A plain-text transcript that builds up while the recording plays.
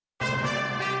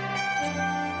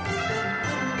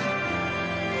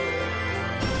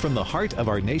From the heart of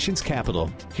our nation's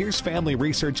capital, here's Family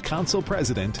Research Council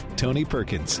President Tony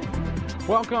Perkins.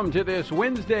 Welcome to this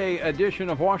Wednesday edition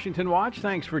of Washington Watch.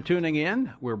 Thanks for tuning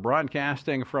in. We're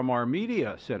broadcasting from our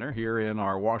media center here in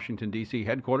our Washington, D.C.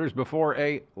 headquarters before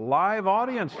a live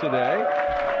audience today.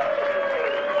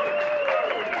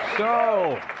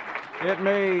 So it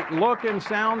may look and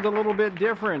sound a little bit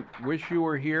different. Wish you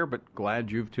were here, but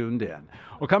glad you've tuned in.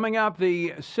 Well, coming up,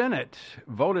 the Senate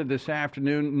voted this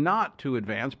afternoon not to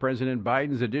advance President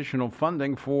Biden's additional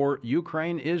funding for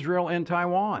Ukraine, Israel, and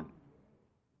Taiwan.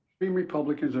 Extreme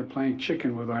Republicans are playing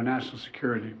chicken with our national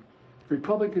security.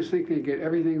 Republicans think they get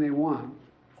everything they want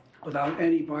without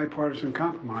any bipartisan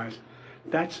compromise.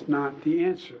 That's not the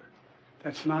answer.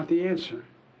 That's not the answer.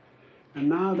 And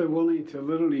now they're willing to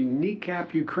literally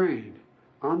kneecap Ukraine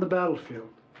on the battlefield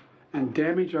and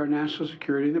damage our national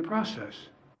security in the process.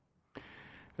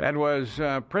 That was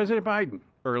President Biden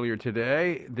earlier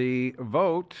today. The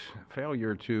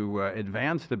failure to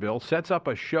advance the bill, sets up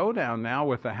a showdown now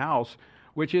with the House,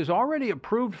 which has already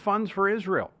approved funds for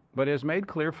Israel, but has made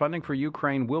clear funding for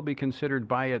Ukraine will be considered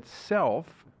by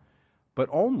itself, but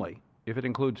only if it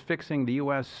includes fixing the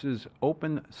U.S.'s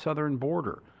open southern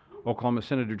border. Oklahoma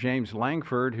Senator James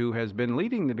Lankford, who has been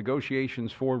leading the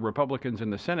negotiations for Republicans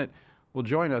in the Senate, will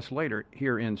join us later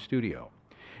here in studio.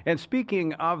 And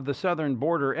speaking of the southern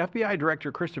border, FBI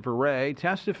Director Christopher Wray,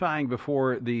 testifying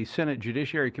before the Senate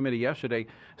Judiciary Committee yesterday,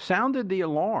 sounded the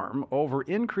alarm over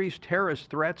increased terrorist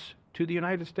threats to the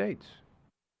United States.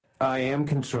 I am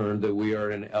concerned that we are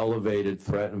in an elevated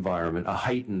threat environment, a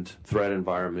heightened threat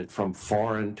environment from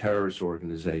foreign terrorist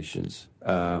organizations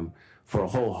for a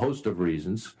whole host of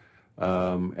reasons.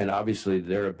 And obviously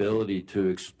their ability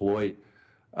to exploit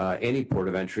any port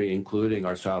of entry, including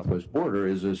our southwest border,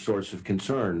 is a source of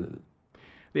concern.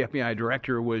 The FBI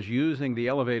director was using the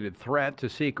elevated threat to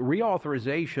seek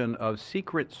reauthorization of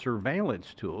secret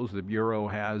surveillance tools the Bureau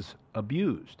has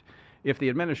abused. If the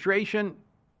administration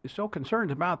is so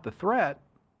concerned about the threat,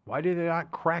 why did they not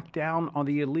crack down on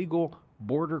the illegal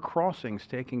border crossings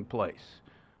taking place?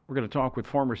 We're going to talk with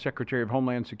former Secretary of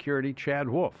Homeland Security Chad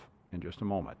Wolf in just a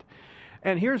moment.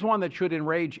 And here's one that should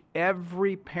enrage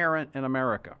every parent in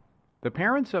America. The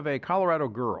parents of a Colorado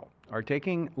girl are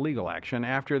taking legal action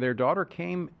after their daughter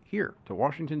came here to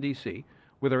Washington, D.C.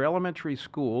 with her elementary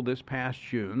school this past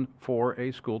June for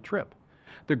a school trip.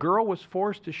 The girl was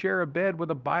forced to share a bed with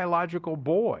a biological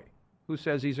boy who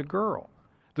says he's a girl.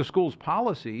 The school's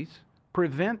policies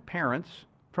prevent parents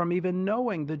from even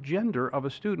knowing the gender of a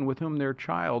student with whom their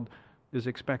child is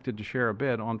expected to share a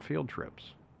bed on field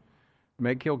trips.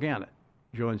 Meg Kilgannon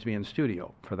joins me in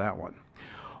studio for that one.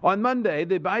 On Monday,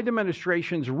 the Biden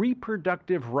administration's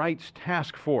Reproductive Rights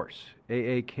Task Force,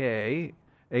 AAK,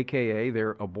 aka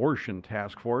their Abortion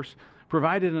Task Force,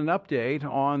 provided an update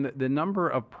on the number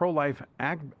of pro-life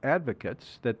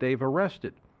advocates that they've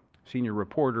arrested. Senior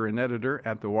reporter and editor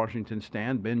at the Washington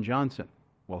Stand, Ben Johnson,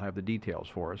 will have the details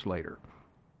for us later.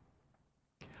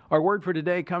 Our word for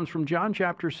today comes from John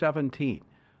chapter 17.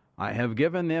 I have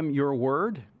given them your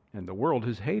word, and the world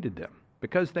has hated them,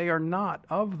 because they are not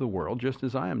of the world, just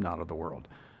as I am not of the world.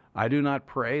 I do not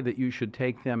pray that you should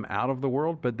take them out of the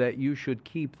world, but that you should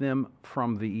keep them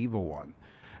from the evil one.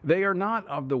 They are not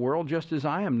of the world, just as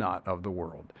I am not of the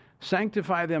world.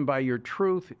 Sanctify them by your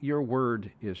truth. Your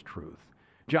word is truth.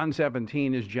 John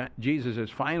 17 is Jesus'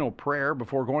 final prayer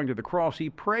before going to the cross. He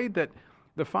prayed that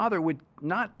the Father would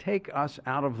not take us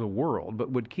out of the world, but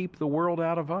would keep the world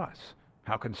out of us.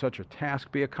 How can such a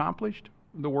task be accomplished?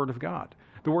 The Word of God.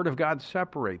 The Word of God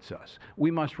separates us.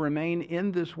 We must remain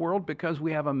in this world because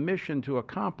we have a mission to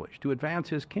accomplish, to advance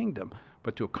His kingdom.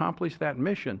 But to accomplish that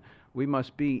mission, we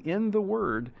must be in the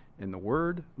Word, and the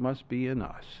Word must be in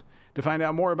us. To find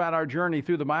out more about our journey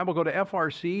through the Bible, go to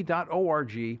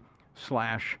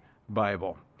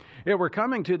frc.org/Bible. Yeah, we're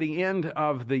coming to the end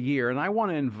of the year, and I want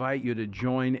to invite you to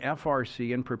join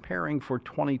FRC in preparing for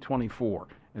 2024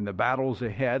 and the battles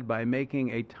ahead by making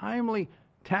a timely,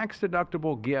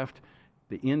 tax-deductible gift at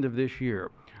the end of this year.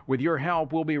 With your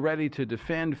help, we'll be ready to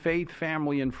defend faith,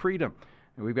 family, and freedom.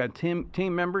 And we've got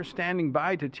team members standing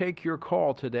by to take your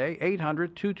call today,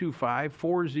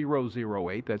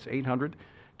 800-225-4008. That's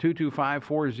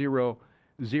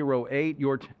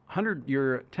 800-225-4008.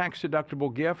 Your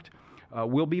tax-deductible gift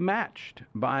will be matched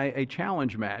by a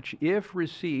challenge match if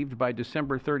received by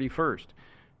December 31st.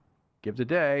 Give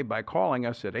today by calling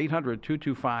us at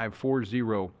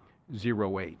 800-225-4008.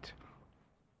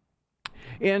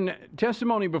 In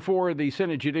testimony before the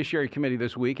Senate Judiciary Committee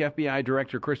this week, FBI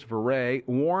Director Christopher Wray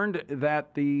warned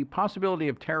that the possibility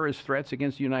of terrorist threats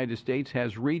against the United States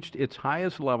has reached its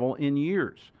highest level in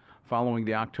years. following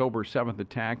the October 7th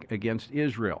attack against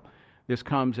Israel. This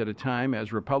comes at a time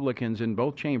as Republicans in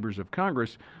both chambers of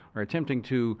Congress are attempting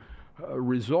to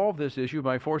resolve this issue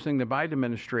by forcing the Biden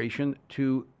administration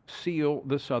to seal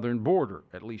the southern border,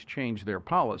 at least change their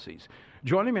policies.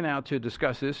 Joining me now to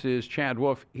discuss this is Chad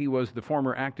Wolf. He was the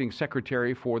former acting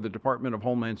secretary for the Department of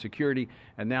Homeland Security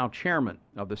and now chairman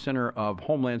of the Center of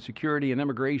Homeland Security and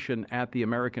Immigration at the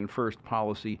American First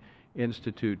Policy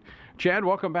Institute. Chad,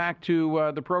 welcome back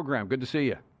to the program. Good to see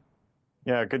you.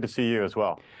 Yeah, good to see you as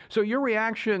well. So your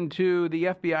reaction to the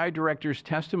FBI director's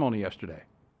testimony yesterday?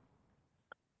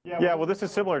 Yeah, well, this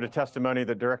is similar to testimony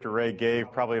that Director Wray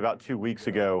gave probably about 2 weeks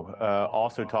ago,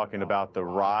 also talking about the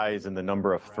rise in the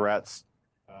number of threats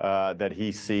that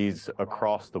he sees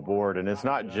across the board. And it's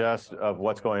not just of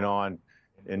what's going on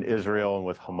in Israel and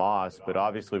with Hamas, but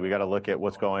obviously we got to look at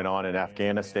what's going on in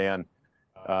Afghanistan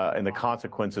and the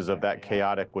consequences of that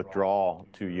chaotic withdrawal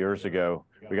 2 years ago.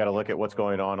 We got to look at what's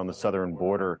going on the southern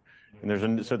border. And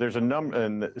there's a number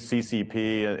in the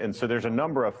CCP, and so there's a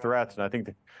number of threats. And I think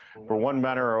that for one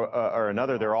manner or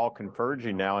another, they're all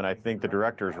converging now. And I think the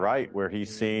director's right, where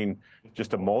he's seen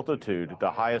just a multitude, the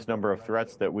highest number of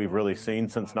threats that we've really seen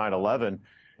since 9/11.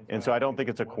 And so I don't think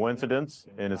it's a coincidence,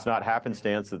 and it's not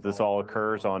happenstance that this all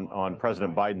occurs on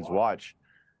President Biden's watch.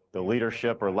 The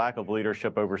leadership or lack of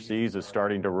leadership overseas is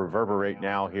starting to reverberate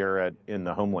now here in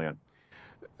the homeland.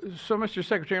 So, Mr.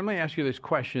 Secretary, let me ask you this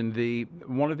question.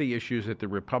 One of the issues that the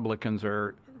Republicans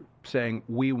are saying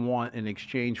we want in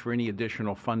exchange for any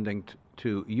additional funding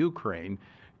to Ukraine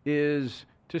is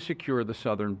to secure the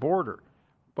southern border.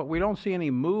 But we don't see any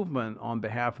movement on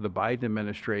behalf of the Biden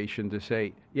administration to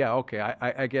say, yeah, okay,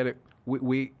 I get it.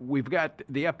 We've got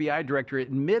the FBI director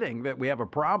admitting that we have a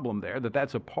problem there,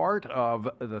 that's a part of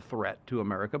the threat to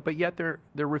America, but yet they're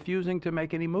refusing to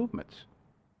make any movements.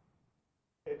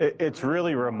 It's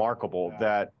really remarkable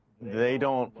that they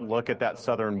don't look at that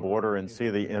southern border and see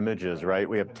the images, right?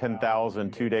 We have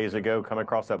 10,000 2 days ago come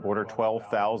across that border,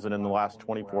 12,000 in the last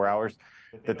 24 hours,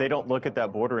 that they don't look at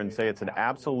that border and say it's an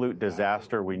absolute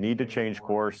disaster. We need to change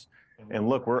course. And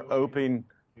look, we're open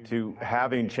to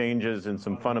having changes and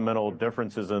some fundamental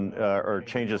differences or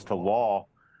changes to law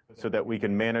so that we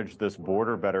can manage this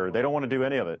border better. They don't want to do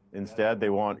any of it. Instead, they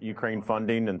want Ukraine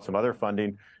funding and some other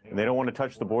funding, and they don't want to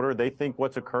touch the border. They think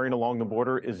what's occurring along the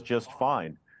border is just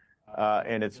fine.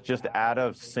 And it's just out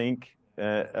of sync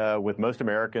with most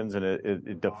Americans, and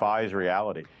it defies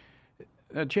reality.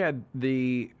 Chad,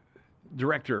 the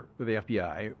director of the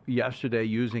FBI yesterday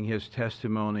using his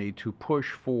testimony to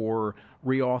push for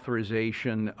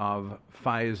reauthorization of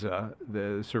FISA,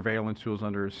 the surveillance tools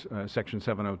under Section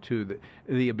 702,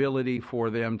 the ability for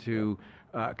them to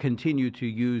continue to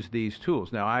use these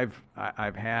tools. Now,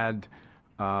 I've had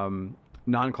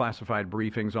non-classified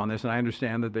briefings on this, and I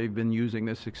understand that they've been using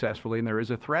this successfully, and there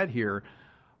is a threat here.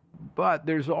 But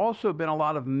there's also been a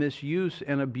lot of misuse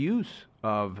and abuse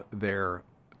of their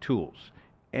tools.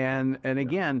 And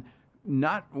again,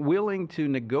 not willing to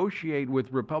negotiate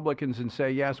with Republicans and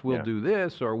say, yes, we'll do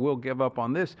this or we'll give up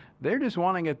on this. They're just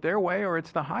wanting it their way or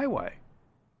it's the highway.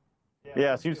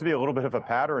 Yeah, it seems to be a little bit of a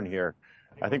pattern here.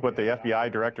 I think what the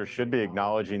FBI director should be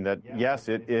acknowledging that, yes,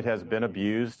 it has been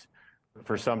abused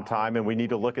for some time, and we need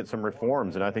to look at some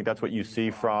reforms. And I think that's what you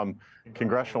see from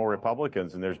congressional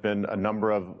Republicans. And there's been a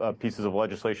number of pieces of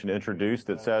legislation introduced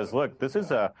that says, look, this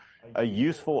is a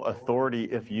useful authority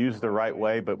if used the right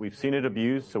way, but we've seen it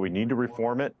abused, so we need to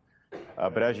reform it.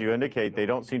 But as you indicate, they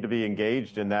don't seem to be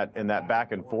engaged in that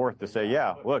back and forth to say,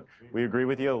 yeah, look, we agree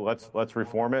with you. Let's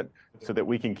reform it so that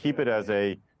we can keep it as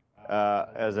a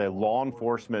law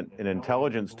enforcement and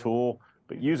intelligence tool,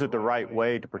 but use it the right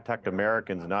way to protect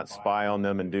Americans, not spy on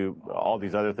them and do all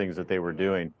these other things that they were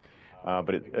doing.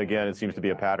 But again, it seems to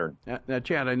be a pattern. Now,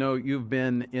 Chad, I know you've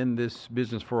been in this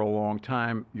business for a long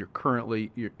time. You're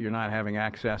not having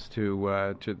access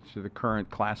to the current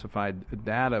classified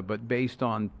data, but based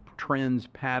on trends,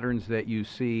 patterns that you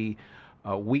see,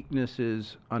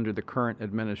 weaknesses under the current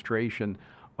administration,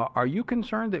 are you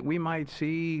concerned that we might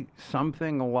see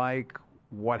something like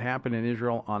what happened in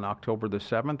Israel on October the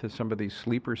 7th, that some of these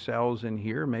sleeper cells in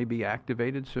here may be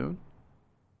activated soon?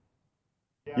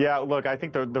 Yeah, look, I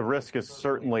think the risk is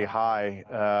certainly high,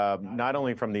 not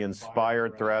only from the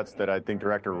inspired threats that I think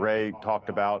Director Wray talked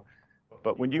about,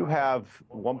 but when you have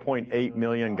 1.8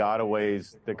 million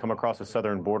gotaways that come across the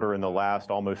southern border in the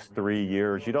last almost 3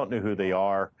 years, you don't know who they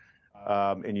are.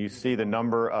 And you see the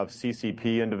number of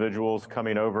CCP individuals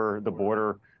coming over the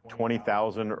border,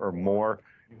 20,000 or more.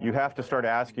 You have to start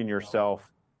asking yourself,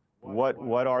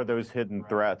 what are those hidden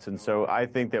threats? And so I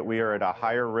think that we are at a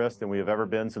higher risk than we have ever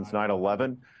been since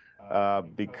 9/11.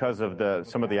 because of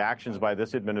some of the actions by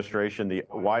this administration, the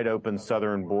wide open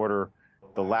southern border,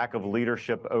 the lack of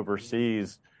leadership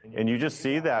overseas. And you just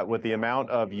see that with the amount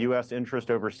of U.S.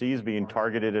 interest overseas being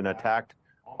targeted and attacked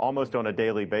almost on a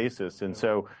daily basis. And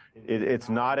so it's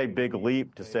not a big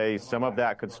leap to say some of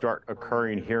that could start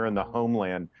occurring here in the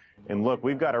homeland. And look,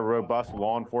 we've got a robust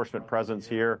law enforcement presence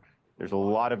here. There's a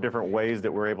lot of different ways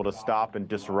that we're able to stop and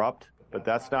disrupt, but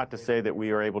that's not to say that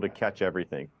we are able to catch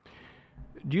everything.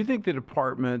 Do you think the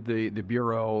department, the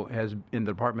Bureau in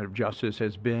the Department of Justice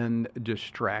has been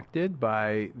distracted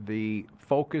by the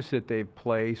focus that they've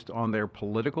placed on their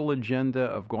political agenda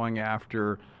of going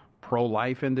after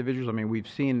pro-life individuals? I mean, we've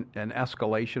seen an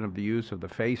escalation of the use of the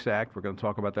FACE Act. We're going to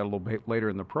talk about that a little bit later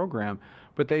in the program.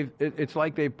 But it's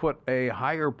like they've put a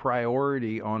higher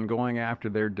priority on going after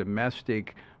their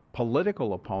domestic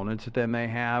political opponents than they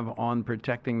have on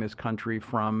protecting this country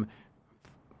from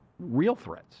real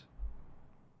threats.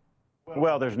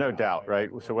 Well, there's no doubt, right?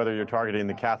 So whether you're targeting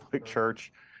the Catholic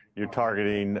Church, you're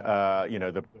targeting,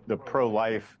 the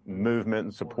pro-life movement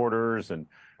and supporters and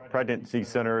pregnancy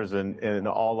centers and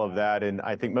all of that. And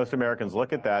I think most Americans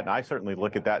look at that, and I certainly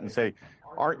look at that and say,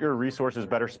 aren't your resources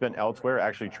better spent elsewhere,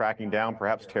 actually tracking down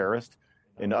perhaps terrorists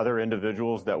and other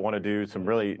individuals that want to do some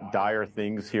really dire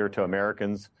things here to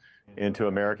Americans and to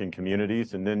American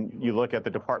communities? And then you look at the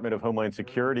Department of Homeland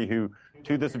Security, who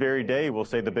to this very day will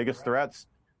say the biggest threats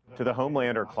to the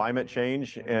homeland are climate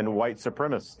change and white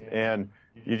supremacists. And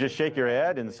you just shake your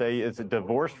head and say it's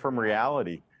divorced from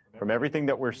reality. From everything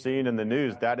that we're seeing in the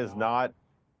news, that is not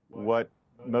what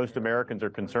most Americans are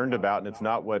concerned about, and it's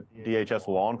not what DHS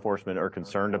law enforcement are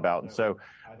concerned about. And so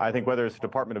I think whether it's the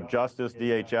Department of Justice,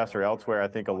 DHS, or elsewhere, I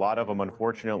think a lot of them,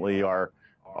 unfortunately, are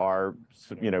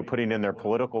putting in their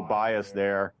political bias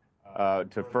there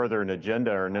to further an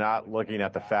agenda, or not looking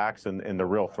at the facts and the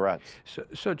real threats.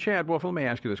 So Chad Wolf, let me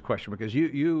ask you this question, because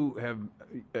you have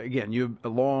a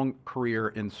long career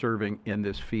in serving in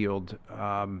this field.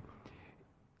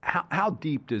 How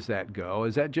deep does that go?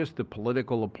 Is that just the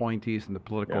political appointees and the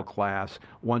political class?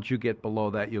 Once you get below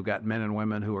that, you've got men and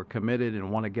women who are committed and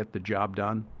want to get the job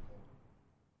done?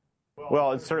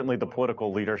 Well, it's certainly the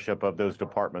political leadership of those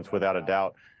departments, without a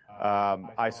doubt.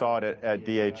 I saw it at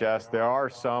DHS. There are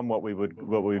some what we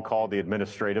would call the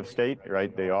administrative state,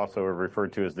 right? They also are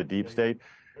referred to as the deep state.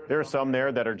 There are some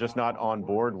there that are just not on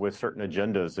board with certain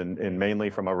agendas, and mainly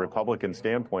from a Republican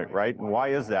standpoint, right? And why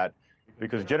is that?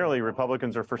 Because generally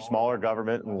Republicans are for smaller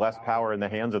government and less power in the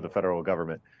hands of the federal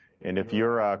government. And if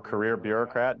you're a career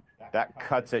bureaucrat, that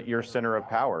cuts at your center of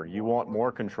power. You want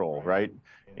more control, right?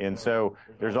 And so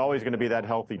there's always going to be that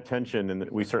healthy tension, and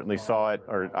we certainly saw it,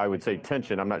 or I would say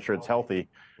tension. I'm not sure it's healthy.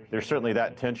 There's certainly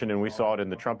that tension, and we saw it in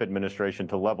the Trump administration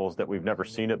to levels that we've never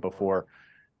seen it before.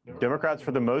 Democrats,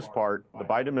 for the most part, the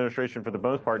Biden administration, for the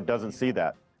most part, doesn't see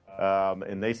that.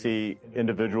 And they see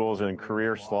individuals in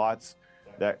career slots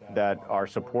that are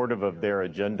supportive of their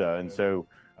agenda. And so,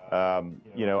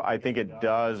 I think it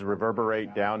does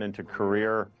reverberate down into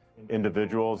career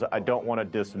individuals. I don't want to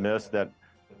dismiss that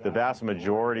the vast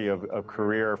majority of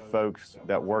career folks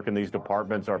that work in these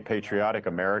departments are patriotic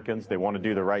Americans. They want to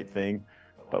do the right thing.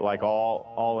 But like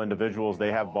all individuals,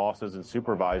 they have bosses and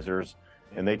supervisors,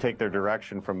 and they take their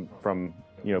direction from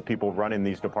people running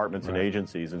these departments and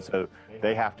agencies. And so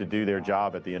they have to do their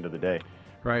job at the end of the day.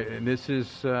 Right, and this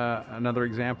is another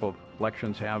example.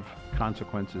 Elections have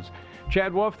consequences.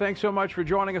 Chad Wolf, thanks so much for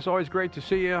joining us. Always great to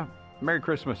see you. Merry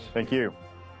Christmas. Thank you.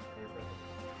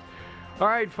 All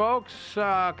right, folks,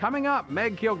 coming up,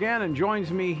 Meg Kilgannon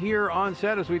joins me here on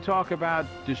set as we talk about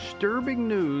disturbing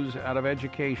news out of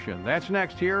education. That's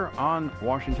next here on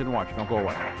Washington Watch. Don't go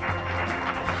away.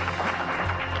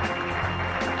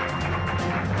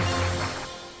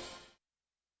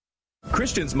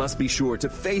 Christians must be sure to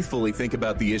faithfully think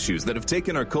about the issues that have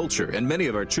taken our culture and many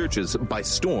of our churches by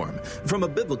storm from a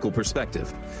biblical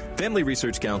perspective. Family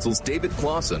Research Council's David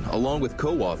Clausen, along with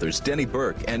co-authors Denny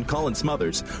Burke and Colin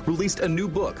Smothers, released a new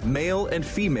book, Male and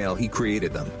Female, He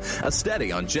Created Them, a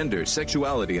study on gender,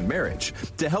 sexuality, and marriage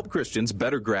to help Christians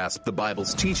better grasp the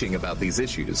Bible's teaching about these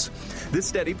issues. This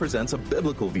study presents a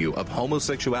biblical view of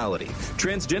homosexuality,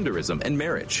 transgenderism, and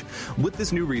marriage. With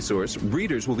this new resource,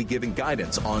 readers will be given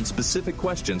guidance on specific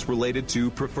questions related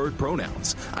to preferred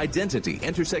pronouns, identity,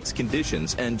 intersex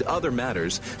conditions, and other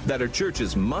matters that our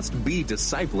churches must be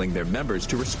discipling their members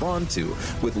to respond to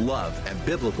with love and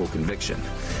biblical conviction.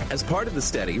 As part of the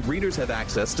study, readers have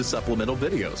access to supplemental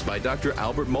videos by Dr.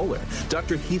 Albert Mohler,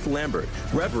 Dr. Heath Lambert,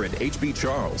 Reverend H.B.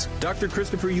 Charles, Dr.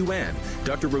 Christopher Yuan,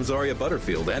 Dr. Rosaria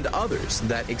Butterfield, and others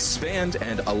that expand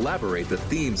and elaborate the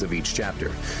themes of each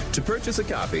chapter. To purchase a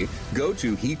copy, go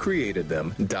to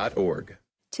HeCreatedThem.org.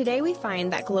 Today we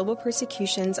find that global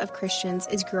persecutions of Christians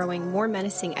is growing more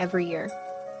menacing every year.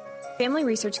 Family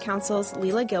Research Council's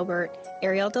Leila Gilbert,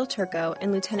 Ariel Del Turco,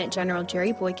 and Lieutenant General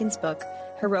Jerry Boykin's book,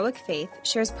 Heroic Faith,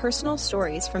 shares personal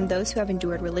stories from those who have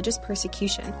endured religious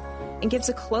persecution and gives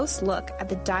a close look at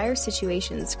the dire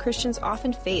situations Christians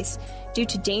often face due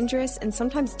to dangerous and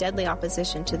sometimes deadly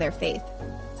opposition to their faith.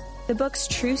 The book's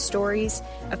true stories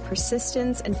of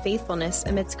persistence and faithfulness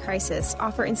amidst crisis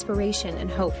offer inspiration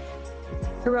and hope.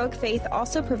 Heroic Faith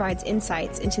also provides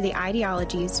insights into the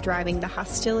ideologies driving the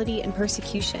hostility and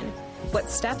persecution, what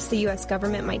steps the U.S.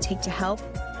 government might take to help,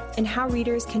 and how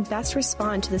readers can best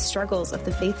respond to the struggles of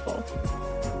the faithful.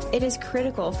 It is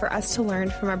critical for us to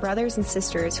learn from our brothers and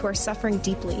sisters who are suffering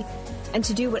deeply and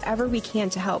to do whatever we can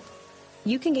to help.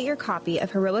 You can get your copy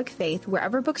of Heroic Faith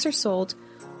wherever books are sold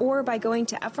or by going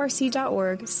to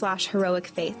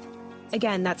frc.org/heroicfaith.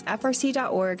 Again, that's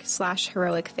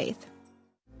frc.org/heroicfaith.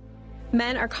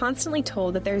 Men are constantly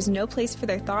told that there is no place for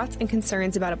their thoughts and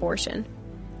concerns about abortion.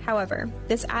 However,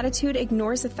 this attitude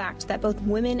ignores the fact that both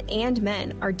women and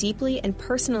men are deeply and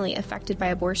personally affected by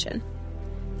abortion.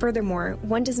 Furthermore,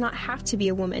 one does not have to be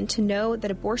a woman to know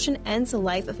that abortion ends the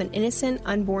life of an innocent,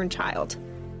 unborn child.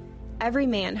 Every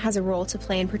man has a role to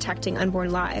play in protecting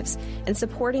unborn lives and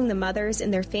supporting the mothers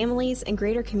in their families and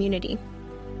greater community,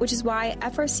 which is why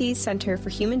FRC's Center for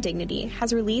Human Dignity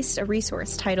has released a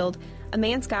resource titled A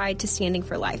Man's Guide to Standing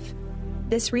for Life.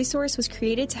 This resource was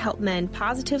created to help men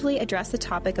positively address the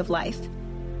topic of life.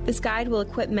 This guide will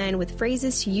equip men with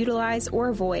phrases to utilize or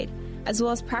avoid, as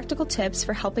well as practical tips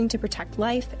for helping to protect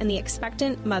life and the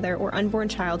expectant mother or unborn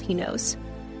child he knows.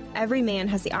 Every man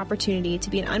has the opportunity to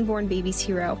be an unborn baby's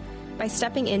hero by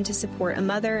stepping in to support a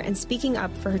mother and speaking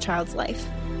up for her child's life.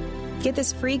 Get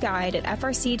this free guide at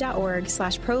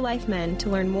frc.org/prolifemen to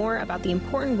learn more about the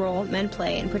important role men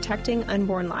play in protecting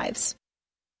unborn lives.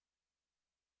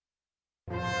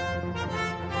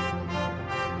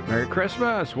 Merry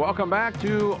Christmas. Welcome back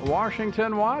to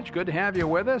Washington Watch. Good to have you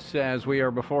with us as we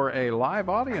are before a live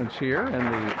audience here in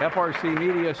the FRC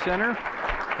Media Center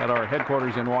at our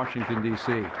headquarters in Washington,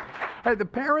 D.C. The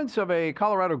parents of a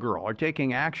Colorado girl are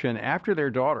taking action after their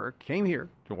daughter came here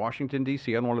to Washington,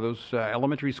 D.C. on one of those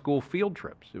elementary school field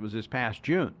trips. It was this past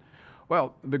June.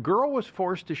 Well, the girl was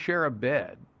forced to share a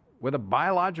bed with a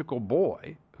biological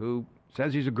boy who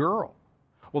says he's a girl.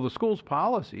 Well, the school's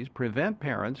policies prevent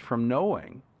parents from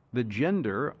knowing the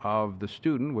gender of the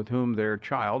student with whom their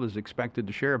child is expected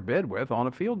to share a bed with on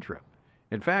a field trip.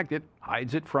 In fact, it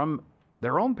hides it from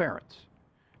their own parents.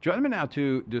 Joining me now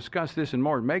to discuss this and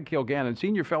more, Meg Kilgannon,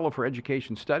 Senior Fellow for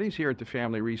Education Studies here at the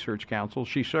Family Research Council.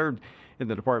 She served in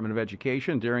the Department of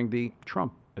Education during the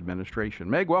Trump administration.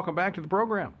 Meg, welcome back to the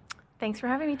program. Thanks for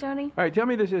having me, Tony. All right, tell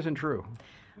me this isn't true.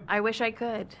 I wish I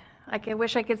could. I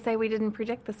wish I could say we didn't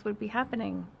predict this would be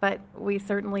happening, but we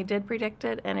certainly did predict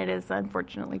it, and it is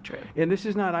unfortunately true. And this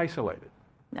is not isolated.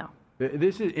 No.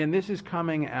 This is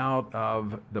coming out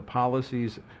of the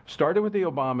policies, started with the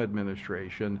Obama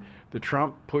administration. The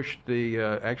Trump pushed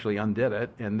actually undid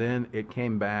it, and then it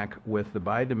came back with the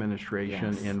Biden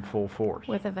administration in full force.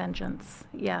 With a vengeance,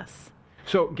 yes.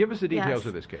 So give us the details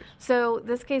of this case. So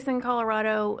this case in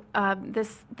Colorado,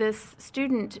 this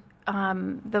student,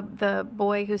 the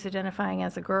boy who's identifying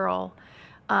as a girl,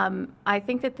 I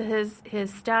think that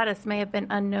his status may have been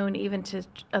unknown even to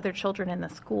other children in the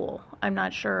school. I'm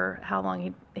not sure how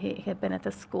long he had been at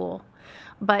the school.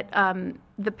 But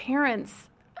the parents,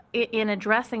 in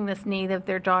addressing this need of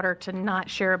their daughter to not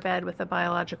share a bed with a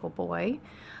biological boy,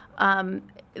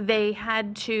 the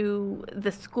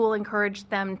school encouraged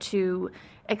them to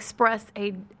express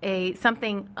a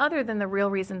something other than the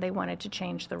real reason they wanted to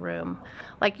change the room.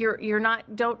 Like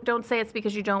don't say it's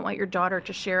because you don't want your daughter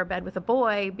to share a bed with a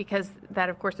boy, because that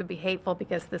of course would be hateful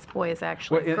because this boy is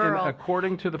actually a girl. And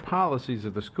according to the policies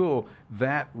of the school,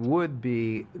 that would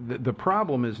be the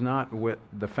problem is not with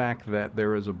the fact that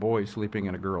there is a boy sleeping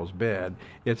in a girl's bed.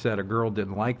 It's that a girl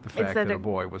didn't like the fact that a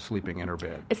boy was sleeping in her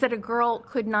bed. It's that a girl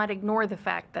could not ignore the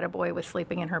fact that a boy was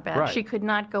sleeping in her bed. Right. She could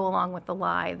not go along with the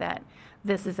lie that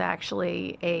this is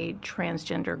actually a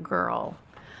transgender girl.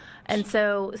 And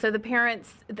so the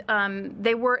parents,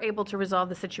 they were able to resolve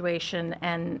the situation,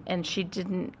 and she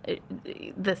didn't.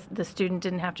 The student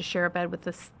didn't have to share a bed with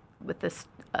the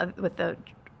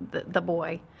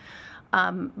boy.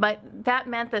 But that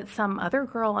meant that some other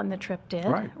girl on the trip did,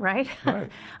 right?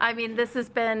 I mean, this has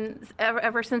been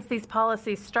ever since these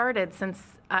policies started, since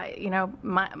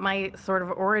my sort of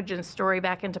origin story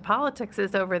back into politics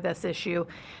is over this issue.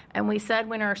 And we said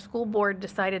when our school board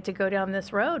decided to go down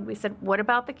this road, we said, what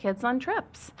about the kids on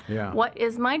trips? Yeah. What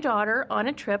is my daughter on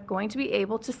a trip going to be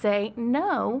able to say,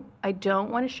 no, I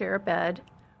don't want to share a bed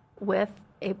with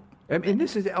a... And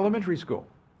this is elementary school.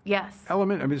 Yes.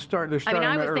 They're starting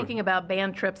I was early. thinking about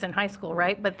band trips in high school,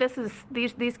 right? But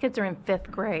these kids are in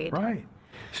 5th grade. Right.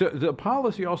 So the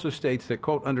policy also states that,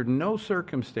 quote, under no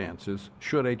circumstances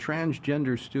should a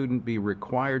transgender student be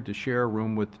required to share a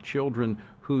room with children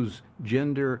whose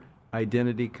gender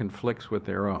identity conflicts with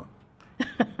their own.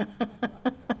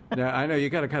 Now, I know you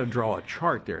got to kind of draw a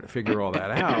chart there to figure all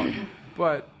that out,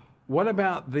 but what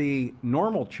about the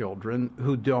normal children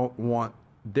who don't want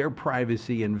their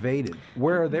privacy invaded?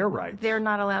 Where are their rights? They're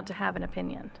not allowed to have an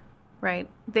opinion, right?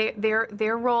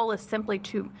 Their role is simply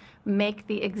to make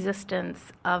the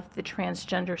existence of the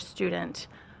transgender student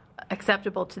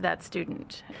acceptable to that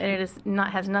student, and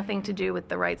has nothing to do with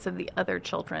the rights of the other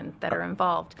children that are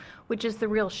involved, which is the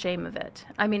real shame of it.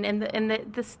 I mean,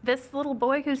 this little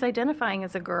boy who's identifying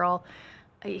as a girl,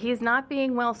 he's not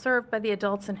being well served by the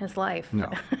adults in his life.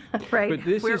 No. Right?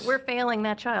 But We're failing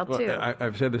that child, too.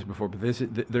 I've said this before, but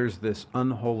there's this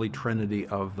unholy trinity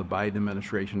of the Biden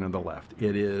administration and the left.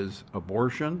 It is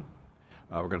abortion.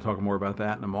 We're going to talk more about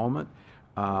that in a moment.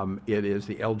 It is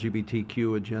the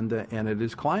LGBTQ agenda, and it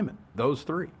is climate. Those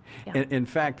three. Yeah. In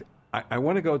fact, I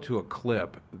want to go to a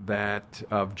clip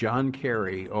of John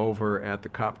Kerry over at the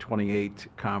COP28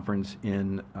 conference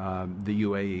in the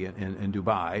UAE in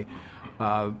Dubai.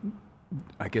 I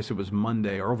guess it was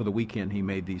Monday or over the weekend he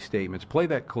made these statements. Play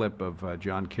that clip of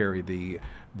John Kerry, the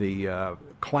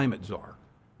climate czar.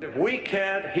 If we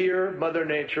can't hear Mother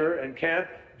Nature and can't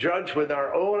judge with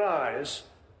our own eyes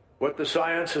what the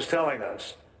science is telling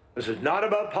us, this is not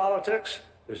about politics.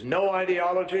 There's no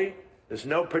ideology. There's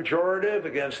no pejorative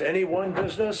against any one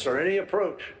business or any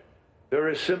approach. There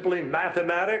is simply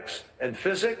mathematics and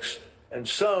physics and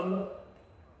some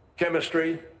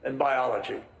chemistry and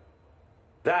biology.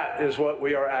 That is what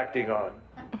we are acting on.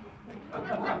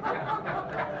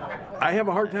 I have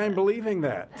a hard time believing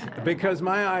that because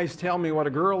my eyes tell me what a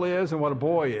girl is and what a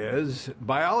boy is.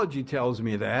 Biology tells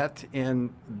me that, and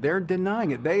they're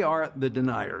denying it. They are the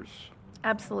deniers.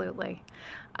 Absolutely.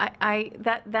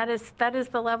 That is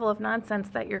the level of nonsense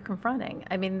that you're confronting.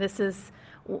 I mean, this is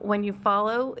when you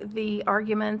follow the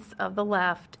arguments of the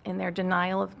left in their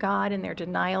denial of God and their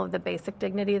denial of the basic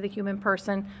dignity of the human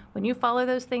person, when you follow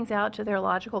those things out to their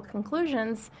logical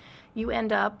conclusions, you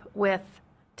end up with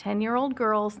 10-year-old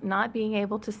girls not being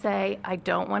able to say, I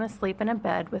don't want to sleep in a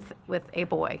bed with a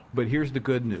boy. But here's the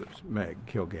good news, Meg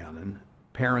Kilgannon.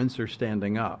 Parents are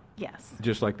standing up. Yes.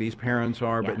 Just like these parents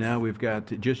are, yes. But now we've got,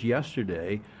 just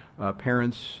yesterday,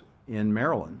 parents in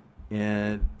Maryland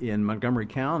and in Montgomery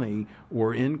County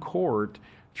were in court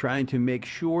trying to make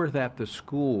sure that the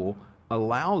school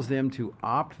allows them to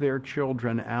opt their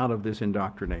children out of this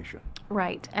indoctrination.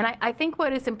 Right. And I think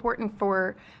what is important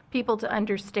for people to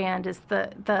understand is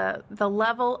the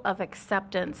level of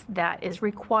acceptance that is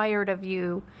required of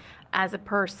you as a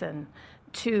person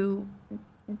to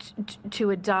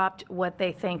adopt what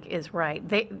they think is right.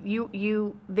 They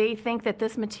think that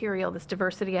this material, this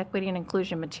diversity, equity, and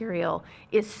inclusion material,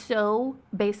 is so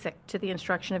basic to the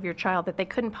instruction of your child that they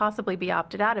couldn't possibly be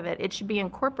opted out of it. It should be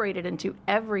incorporated into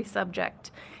every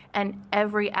subject and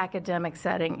every academic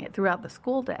setting throughout the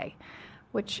school day,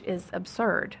 which is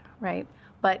absurd, right?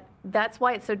 But that's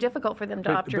why it's so difficult for them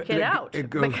to opt your kid out. It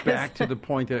goes back to the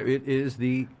point that it is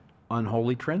the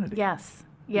unholy trinity. Yes.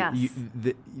 Yes.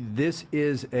 This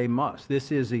is a must.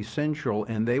 This is essential,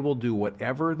 and they will do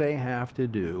whatever they have to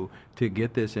do to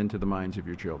get this into the minds of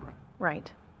your children.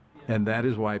 Right. And that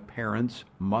is why parents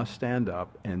must stand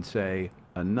up and say,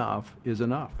 enough is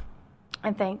enough.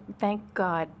 And thank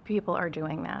God people are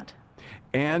doing that.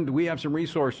 And we have some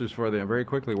resources for them. Very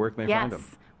quickly, where can they find them?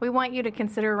 Yes. We want you to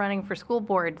consider running for school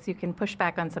board so you can push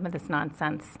back on some of this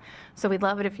nonsense. So we'd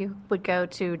love it if you would go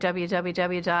to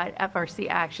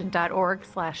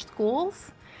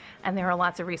www.frcaction.org/schools, and there are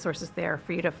lots of resources there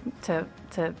for you to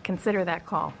consider that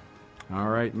call. All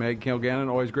right, Meg Kilgannon,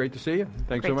 always great to see you.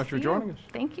 Thanks so much for joining us.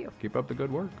 Thank you. Keep up the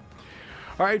good work.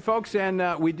 All right, folks, and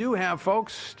we do have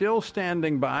folks still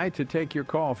standing by to take your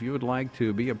call. If you would like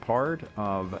to be a part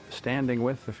of standing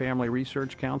with the Family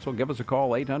Research Council, give us a call,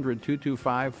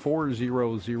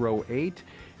 800-225-4008,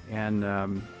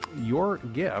 and your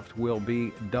gift will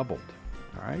be doubled,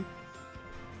 all right,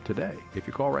 today, if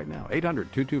you call right now,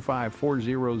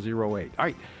 800-225-4008. All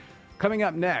right, coming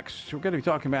up next, we're going to be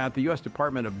talking about the U.S.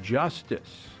 Department of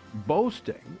Justice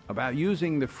boasting about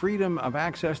using the Freedom of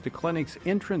Access to Clinics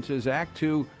Entrances Act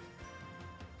to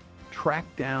track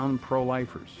down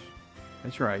pro-lifers.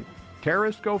 That's right.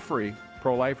 Terrorists go free,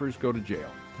 pro-lifers go to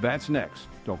jail. That's next.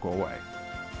 Don't go away.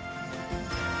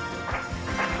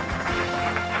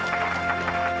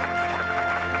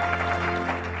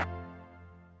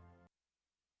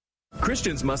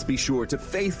 Christians must be sure to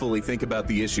faithfully think about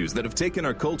the issues that have taken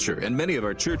our culture and many of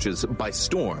our churches by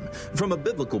storm from a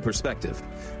biblical perspective.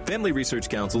 Family Research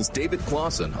Council's David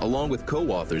Clausen, along with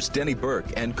co-authors Denny Burke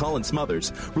and Colin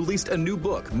Smothers, released a new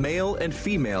book, Male and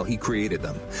Female, He Created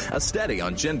Them, a study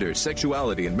on gender,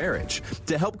 sexuality, and marriage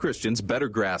to help Christians better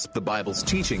grasp the Bible's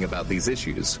teaching about these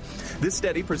issues. This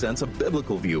study presents a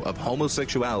biblical view of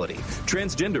homosexuality,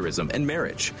 transgenderism, and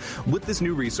marriage. With this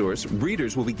new resource,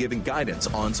 readers will be given guidance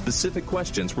on specific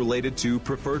questions related to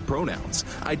preferred pronouns,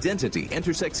 identity,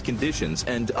 intersex conditions,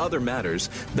 and other matters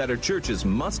that our churches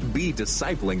must be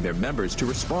discipling their members to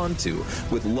respond to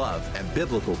with love and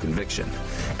biblical conviction.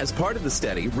 As part of the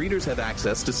study, readers have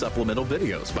access to supplemental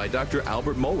videos by Dr.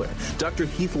 Albert Mohler, Dr.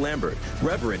 Heath Lambert,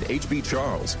 Reverend H.B.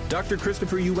 Charles, Dr.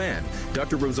 Christopher Yuan,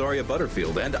 Dr. Rosaria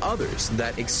Butterfield, and others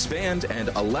that expand and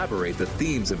elaborate the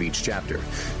themes of each chapter.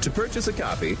 To purchase a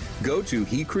copy, go to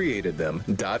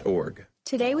hecreatedthem.org.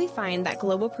 Today we find that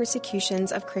global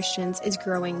persecutions of Christians is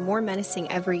growing more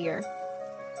menacing every year.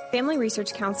 Family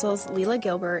Research Council's Leila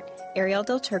Gilbert, Ariel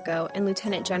Del Turco, and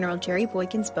Lieutenant General Jerry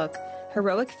Boykin's book,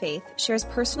 Heroic Faith, shares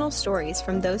personal stories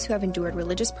from those who have endured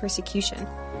religious persecution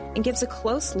and gives a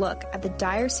close look at the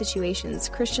dire situations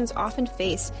Christians often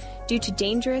face due to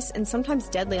dangerous and sometimes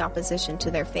deadly opposition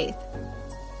to their faith.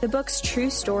 The book's true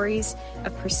stories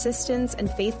of persistence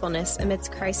and faithfulness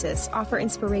amidst crisis offer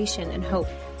inspiration and hope.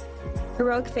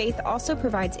 Heroic Faith also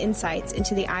provides insights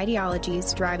into the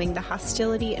ideologies driving the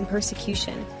hostility and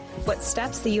persecution, what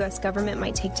steps the U.S. government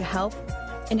might take to help,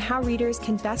 and how readers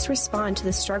can best respond to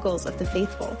the struggles of the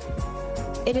faithful.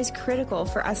 It is critical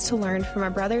for us to learn from our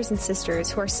brothers and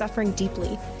sisters who are suffering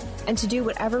deeply and to do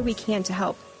whatever we can to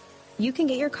help. You can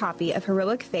get your copy of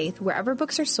Heroic Faith wherever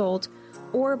books are sold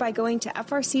or by going to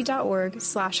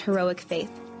frc.org/heroicfaith.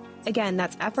 Again,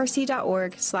 that's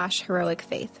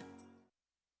frc.org/heroicfaith.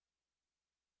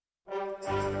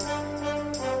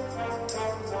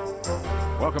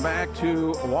 Welcome back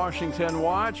to Washington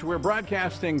Watch. We're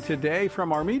broadcasting today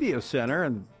from our media center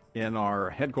and in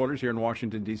our headquarters here in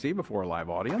Washington, D.C. before a live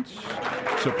audience.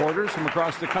 Supporters from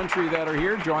across the country that are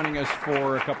here joining us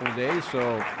for a couple of days.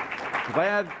 So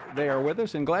glad they are with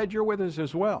us and glad you're with us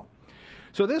as well.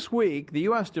 So this week, the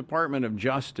U.S. Department of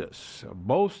Justice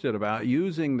boasted about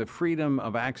using the Freedom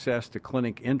of Access to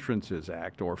Clinic Entrances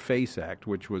Act, or FACE Act,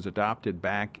 which was adopted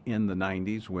back in the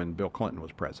 90s when Bill Clinton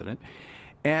was president.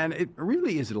 And it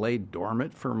really is laid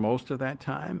dormant for most of that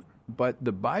time, but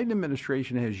the Biden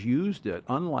administration has used it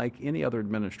unlike any other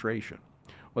administration.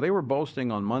 Well, they were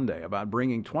boasting on Monday about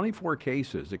bringing 24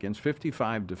 cases against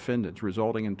 55 defendants,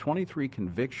 resulting in 23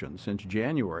 convictions since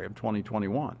January of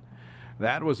 2021.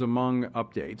 That was among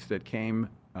updates that came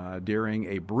during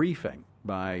a briefing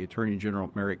by Attorney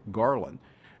General Merrick Garland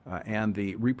and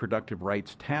the Reproductive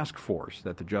Rights Task Force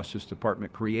that the Justice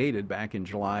Department created back in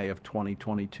July of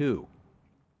 2022.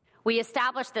 We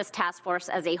established this task force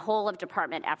as a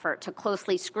whole-of-department effort to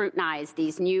closely scrutinize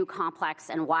these new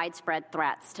complex and widespread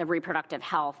threats to reproductive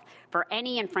health for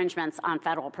any infringements on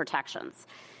federal protections.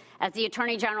 As the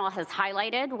Attorney General has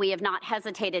highlighted, we have not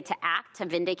hesitated to act to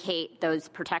vindicate those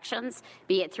protections,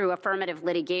 be it through affirmative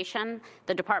litigation,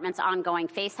 the Department's ongoing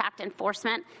FACE Act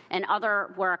enforcement, and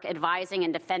other work advising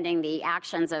and defending the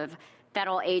actions of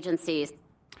federal agencies.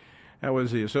 That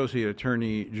was the Associate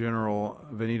Attorney General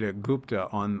Vanita Gupta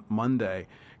on Monday.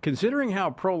 Considering how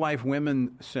pro-life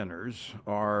women centers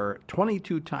are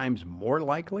 22 times more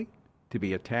likely to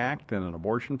be attacked than an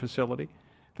abortion facility,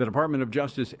 the Department of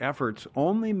Justice efforts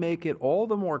only make it all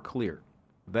the more clear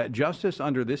that justice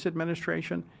under this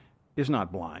administration is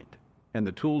not blind, and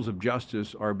the tools of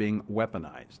justice are being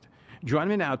weaponized. Join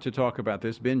me now to talk about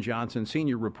this, Ben Johnson,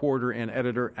 senior reporter and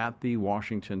editor at the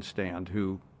Washington Stand,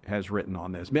 who has written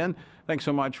on this. Ben, thanks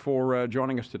so much for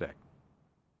joining us today.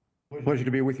 Pleasure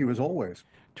to be with you as always.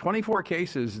 24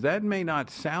 cases, that may not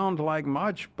sound like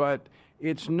much, but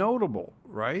it's notable,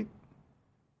 right?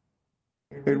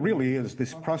 It really is.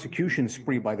 This prosecution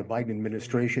spree by the Biden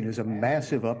administration is a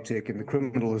massive uptick in the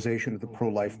criminalization of the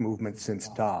pro-life movement since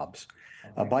Dobbs.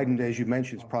 Biden, as you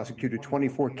mentioned, has prosecuted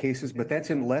 24 cases, but that's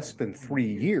in less than 3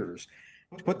 years.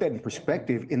 To put that in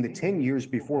perspective, in the 10 years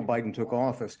before Biden took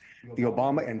office, the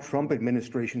Obama and Trump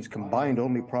administrations combined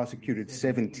only prosecuted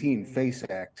 17 FACE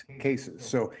Act cases.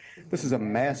 So this is a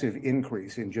massive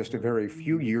increase in just a very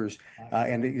few years,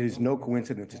 and it is no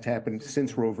coincidence it's happened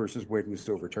since Roe versus Wade was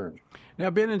overturned. Now,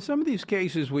 Ben, in some of these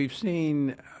cases, we've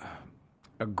seen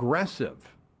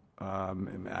aggressive,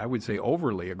 I would say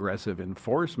overly aggressive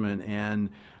enforcement and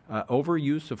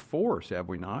overuse of force, have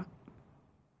we not?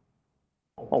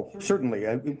 Oh, certainly.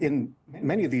 In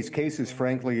many of these cases,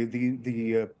 frankly,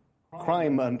 the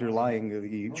crime underlying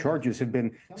the charges have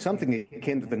been something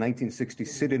akin to the 1960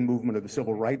 sit-in movement of the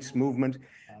civil rights movement.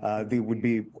 They would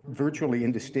be virtually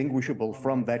indistinguishable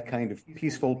from that kind of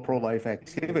peaceful pro-life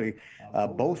activity.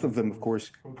 Both of them, of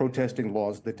course, protesting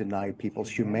laws that deny people's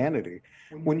humanity.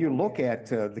 When you look at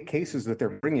the cases that they're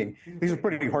bringing, these are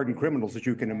pretty hardened criminals, as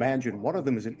you can imagine. One of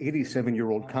them is an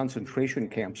 87-year-old concentration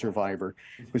camp survivor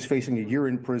who's facing a year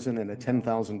in prison and a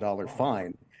 $10,000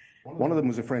 fine. One of them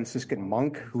was a Franciscan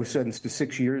monk who was sentenced to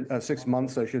 6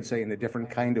 months, I should say, in a different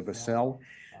kind of a cell.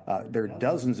 There are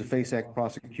dozens of FACE Act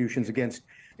prosecutions against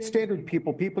standard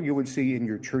people you would see in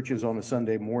your churches on a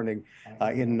Sunday morning.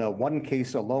 In one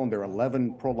case alone, there are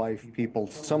 11 pro-life people,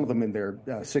 some of them in their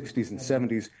 60s and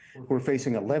 70s, who are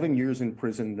facing 11 years in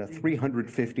prison, a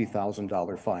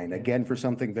 $350,000 fine, again, for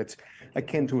something that's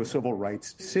akin to a civil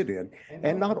rights sit-in.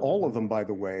 And not all of them, by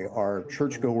the way, are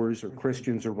churchgoers or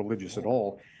Christians or religious at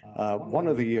all. One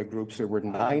of the groups, there were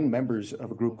 9 members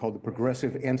of a group called the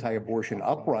Progressive Anti-Abortion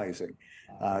Uprising.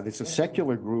 It's a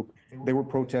secular group. They were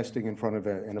protesting in front of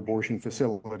an abortion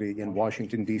facility in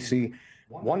Washington, D.C.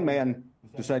 One man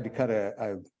decided to cut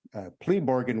a plea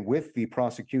bargain with the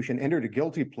prosecution, entered a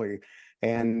guilty plea,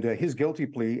 and his guilty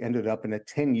plea ended up in a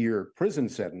 10-year prison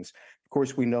sentence. Of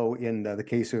course, we know in the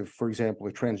case of, for example,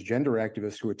 a transgender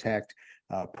activist who attacked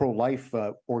a pro-life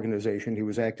organization, he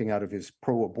was acting out of his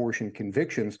pro-abortion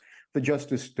convictions. The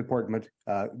Justice Department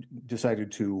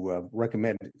decided to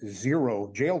recommend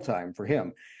 0 jail time for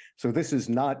him. So this is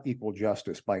not equal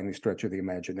justice by any stretch of the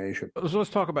imagination. So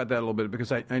let's talk about that a little bit,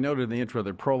 because I noted in the intro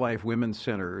that pro-life women's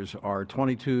centers are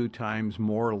 22 times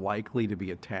more likely to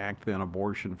be attacked than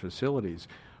abortion facilities.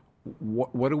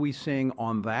 What are we seeing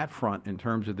on that front in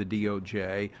terms of the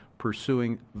DOJ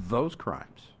pursuing those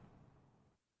crimes?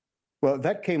 Well,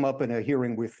 that came up in a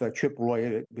hearing with Chip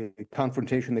Roy, the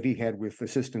confrontation that he had with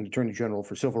Assistant Attorney General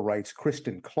for Civil Rights,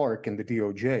 Kristen Clark, in the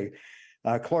DOJ.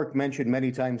 Clark mentioned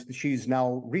many times that she's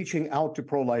now reaching out to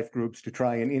pro-life groups to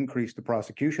try and increase the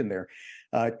prosecution there.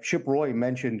 Chip Roy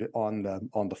mentioned on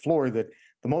the floor that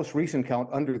the most recent count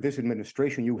under this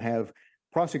administration, you have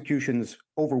prosecutions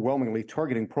overwhelmingly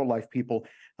targeting pro-life people,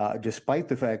 despite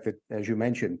the fact that, as you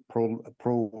mentioned,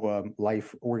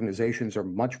 pro-life organizations are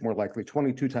much more likely,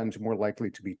 22 times more likely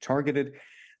to be targeted.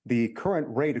 The current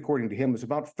rate, according to him, is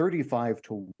about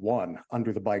 35-1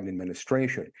 under the Biden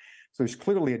administration. So there's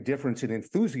clearly a difference in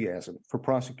enthusiasm for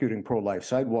prosecuting pro-life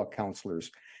sidewalk counselors.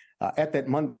 At that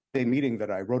Monday meeting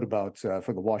that I wrote about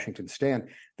for the Washington Stand,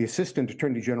 the Assistant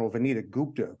Attorney General Vanita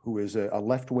Gupta, who is a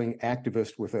left-wing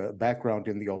activist with a background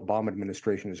in the Obama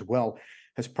administration as well,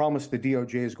 has promised the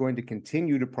DOJ is going to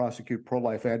continue to prosecute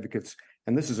pro-life advocates,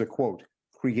 and this is a quote,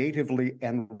 creatively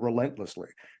and relentlessly.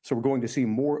 So we're going to see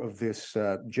more of this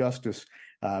justice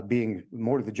being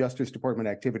more of the Justice Department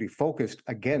activity focused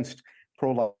against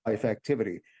pro-life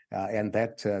activity. And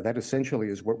that essentially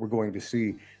is what we're going to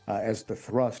see as the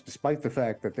thrust, despite the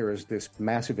fact that there is this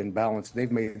massive imbalance.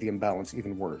 They've made the imbalance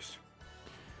even worse.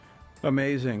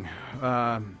 Amazing.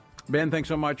 Ben, thanks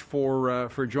so much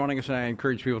for joining us. And I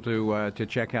encourage people to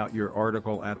check out your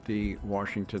article at the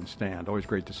Washington Stand. Always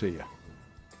great to see you.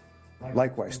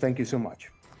 Likewise. Thank you so much.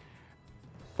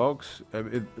 Folks,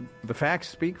 the facts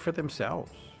speak for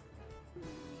themselves.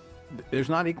 There's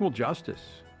not equal justice.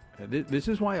 This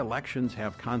is why elections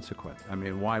have consequence. I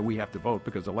mean, why we have to vote,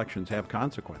 because elections have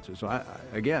consequences. So,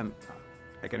 I can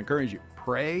encourage you,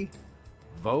 pray,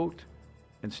 vote,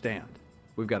 and stand.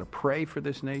 We've got to pray for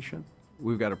this nation.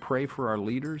 We've got to pray for our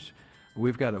leaders.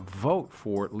 We've got to vote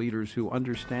for leaders who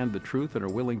understand the truth and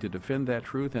are willing to defend that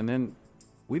truth. And then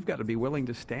we've got to be willing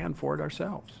to stand for it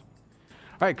ourselves.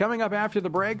 All right, coming up after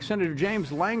the break, Senator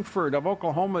James Lankford of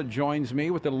Oklahoma joins me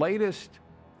with the latest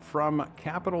from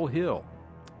Capitol Hill.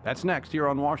 That's next here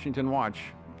on Washington Watch.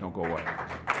 Don't go away.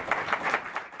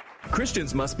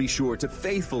 Christians must be sure to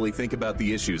faithfully think about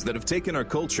the issues that have taken our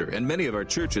culture and many of our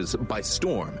churches by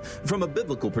storm from a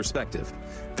biblical perspective.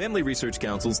 Family Research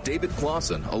Council's David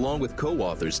Clausen, along with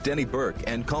co-authors Denny Burke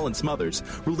and Colin Smothers,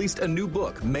 released a new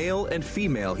book, Male and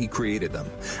Female, He Created Them,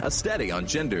 a study on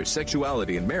gender,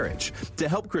 sexuality, and marriage to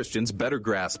help Christians better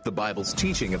grasp the Bible's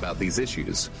teaching about these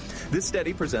issues. This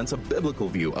study presents a biblical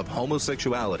view of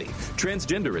homosexuality,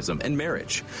 transgenderism, and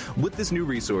marriage. With this new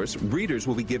resource, readers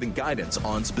will be given guidance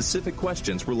on specific specific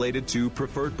questions related to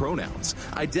preferred pronouns,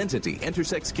 identity,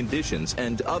 intersex conditions,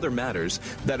 and other matters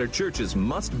that our churches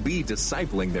must be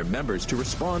discipling their members to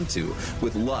respond to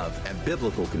with love and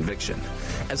biblical conviction.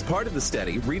 As part of the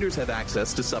study, readers have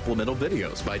access to supplemental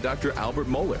videos by Dr. Albert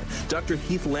Mohler, Dr.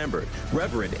 Heath Lambert,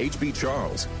 Reverend H.B.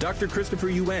 Charles, Dr. Christopher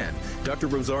Yuan, Dr.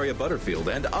 Rosaria Butterfield,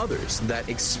 and others that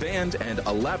expand and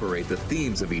elaborate the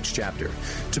themes of each chapter.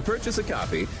 To purchase a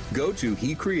copy, go to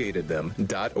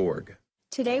hecreatedthem.org.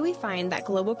 Today we find that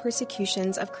global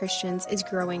persecutions of Christians is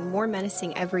growing more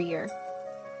menacing every year.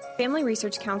 Family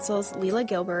Research Council's Leila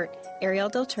Gilbert, Ariel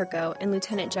Del Turco, and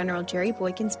Lieutenant General Jerry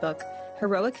Boykin's book,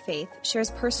 Heroic Faith,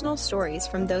 shares personal stories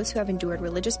from those who have endured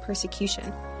religious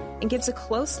persecution and gives a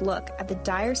close look at the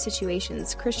dire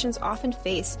situations Christians often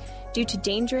face due to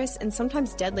dangerous and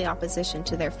sometimes deadly opposition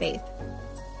to their faith.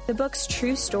 The book's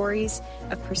true stories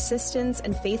of persistence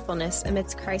and faithfulness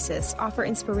amidst crisis offer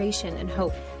inspiration and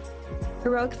hope.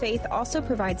 Heroic Faith also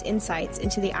provides insights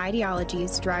into the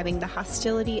ideologies driving the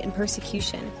hostility and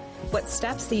persecution, what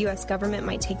steps the U.S. government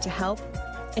might take to help,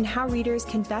 and how readers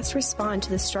can best respond to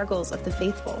the struggles of the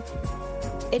faithful.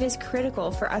 It is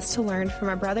critical for us to learn from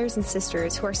our brothers and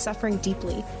sisters who are suffering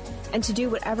deeply and to do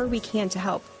whatever we can to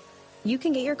help. You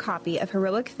can get your copy of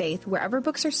Heroic Faith wherever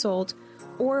books are sold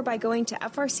or by going to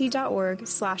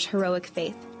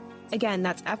frc.org/heroicfaith. Again,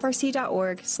 that's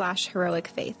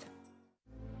frc.org/heroicfaith.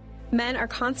 Men are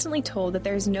constantly told that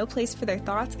there is no place for their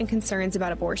thoughts and concerns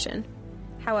about abortion.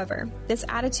 However, this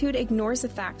attitude ignores the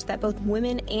fact that both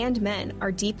women and men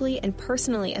are deeply and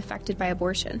personally affected by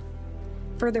abortion.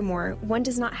 Furthermore, one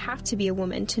does not have to be a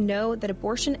woman to know that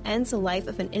abortion ends the life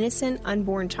of an innocent,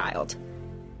 unborn child.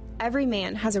 Every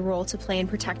man has a role to play in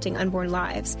protecting unborn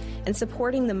lives and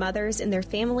supporting the mothers in their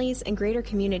families and greater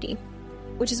community,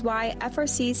 which is why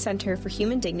FRC's Center for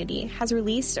Human Dignity has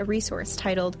released a resource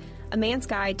titled A Man's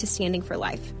Guide to Standing for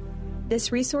Life.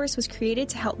 This resource was created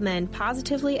to help men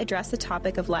positively address the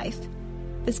topic of life.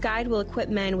 This guide will equip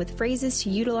men with phrases to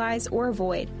utilize or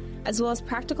avoid, as well as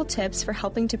practical tips for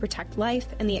helping to protect life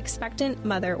and the expectant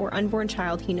mother or unborn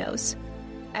child he knows.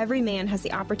 Every man has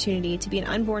the opportunity to be an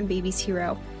unborn baby's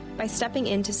hero by stepping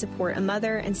in to support a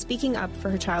mother and speaking up for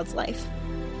her child's life.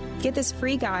 Get this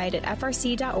free guide at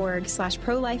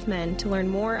frc.org/prolifemen to learn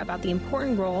more about the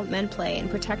important role men play in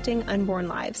protecting unborn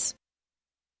lives.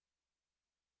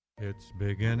 It's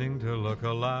beginning to look a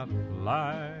lot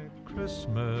like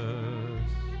Christmas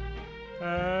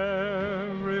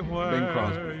everywhere Bing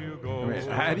Crosby. you go.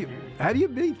 I mean, how do you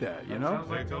beat that, you know?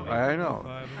 I know.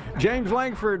 James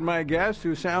Lankford, my guest,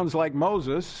 who sounds like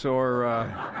Moses or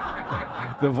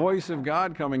the voice of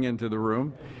God coming into the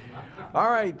room. All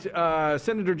right,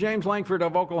 Senator James Lankford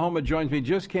of Oklahoma joins me.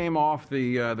 Just came off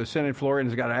the Senate floor and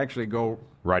has got to actually go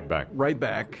right back.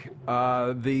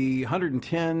 The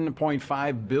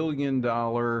 $110.5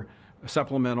 billion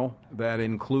supplemental that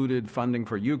included funding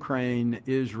for Ukraine,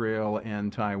 Israel,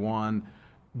 and Taiwan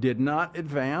did not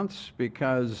advance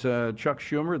because Chuck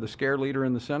Schumer, the scare leader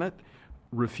in the Senate,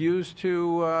 refused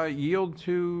to yield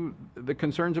to the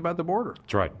concerns about the border.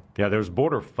 That's right. Yeah, there's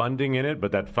border funding in it,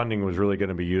 but that funding was really going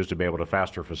to be used to be able to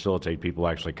faster facilitate people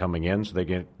actually coming in so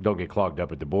they don't get clogged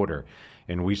up at the border.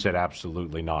 And we said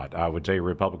absolutely not. I would tell you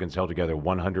Republicans held together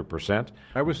 100%.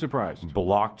 I was surprised.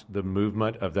 Blocked the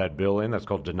movement of that bill in. That's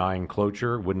called denying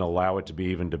cloture. Wouldn't allow it to be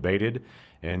even debated.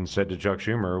 And said to Chuck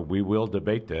Schumer, we will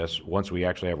debate this once we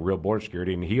actually have real border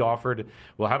security. And he offered,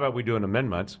 well, how about we do an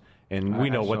amendment? And we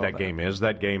know what that game is.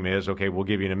 That game is, okay, we'll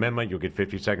give you an amendment. You'll get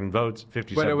 57 votes.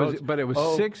 57 votes. But it was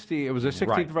 60. It was a 60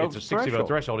 right. vote It's a 60 vote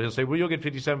threshold. He'll say, well, you'll get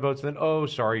 57 votes. Then, oh,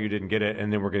 sorry, you didn't get it.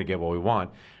 And then we're going to get what we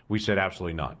want. We said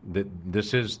absolutely not.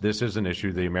 This is an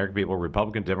issue the American people,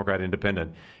 Republican, Democrat,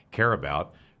 Independent, care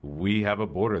about. We have a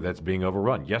border that's being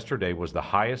overrun. Yesterday was the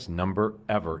highest number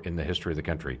ever in the history of the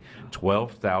country.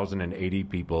 12,080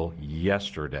 people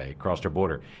yesterday crossed our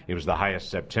border. It was the highest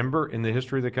September in the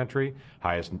history of the country,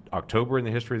 highest October in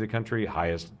the history of the country,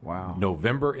 highest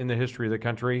November in the history of the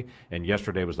country, and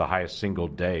yesterday was the highest single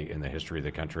day in the history of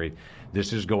the country.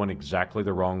 This is going exactly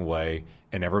the wrong way,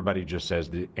 and everybody just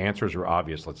says the answers are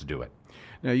obvious, let's do it.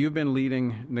 Now, you've been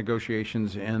leading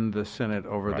negotiations in the Senate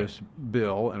over this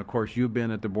bill, and of course, you've been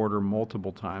at the border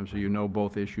multiple times, so you know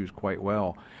both issues quite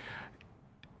well.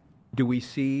 Do we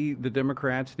see the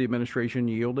Democrats, the administration,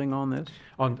 yielding on this?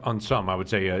 On some, I would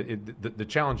say the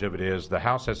challenge of it is the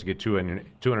House has to get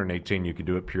 218. You can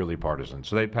do it purely partisan.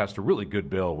 So they passed a really good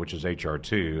bill, which is H.R.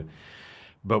 2,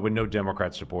 but with no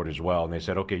Democrat support as well. And they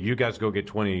said, okay, you guys go get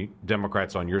 20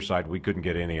 Democrats on your side. We couldn't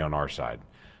get any on our side.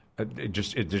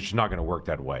 It's just not going to work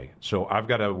that way. So I've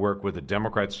got to work with a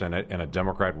Democrat Senate and a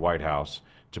Democrat White House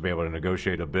to be able to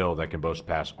negotiate a bill that can both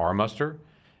pass our muster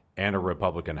and a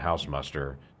Republican House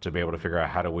muster to be able to figure out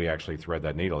how do we actually thread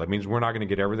that needle. That means we're not going to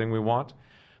get everything we want,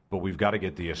 but we've got to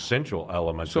get the essential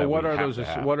elements. So what are those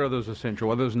essential? What are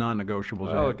those non-negotiables?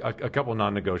 Well, a couple of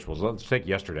non-negotiables. Let's take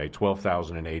yesterday,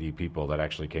 12,080 people that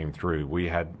actually came through. We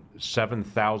had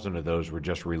 7,000 of those were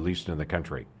just released in the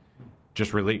country,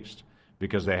 just released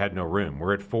because they had no room.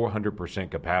 We're at 400%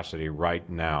 capacity right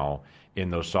now in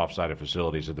those soft-sided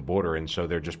facilities at the border, and so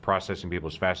they're just processing people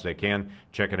as fast as they can,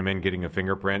 checking them in, getting a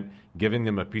fingerprint, giving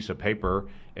them a piece of paper,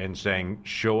 and saying,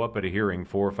 show up at a hearing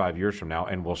 4 or 5 years from now,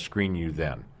 and we'll screen you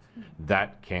then.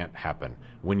 That can't happen.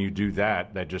 When you do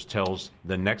that, that just tells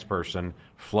the next person,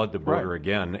 flood the border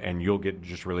again, and you'll get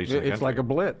just released. It's like a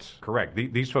blitz. Correct.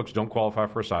 These folks don't qualify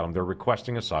for asylum. They're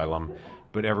requesting asylum,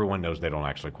 but everyone knows they don't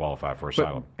actually qualify for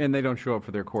asylum. And they don't show up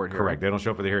for their court hearing. Correct. They don't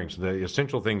show up for the hearings. So the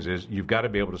essential things is you've got to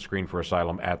be able to screen for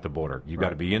asylum at the border. You've got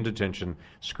to be in detention,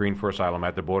 screen for asylum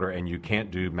at the border, and you can't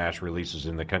do mass releases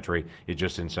in the country. It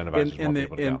just incentivizes more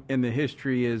people to go. And the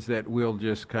history is that we'll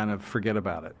just kind of forget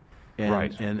about it.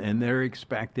 Right. And they're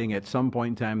expecting at some point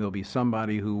in time there'll be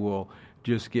somebody who will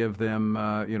just give them,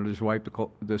 just wipe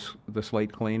the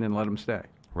slate clean and let them stay.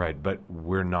 Right, but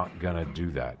we're not going to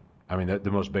do that. I mean,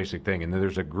 the most basic thing. And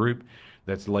there's a group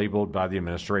that's labeled by the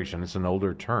administration, it's an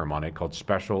older term on it, called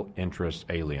special interest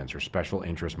aliens or special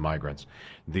interest migrants.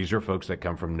 These are folks that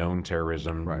come from known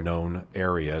terrorism, known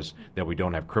areas that we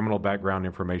don't have criminal background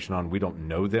information on. We don't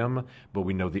know them, but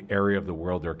we know the area of the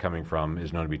world they're coming from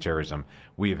is known to be terrorism.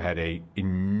 We have had an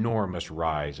enormous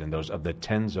rise in those of the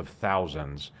tens of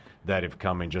thousands that have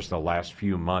come in just the last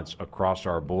few months across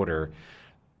our border.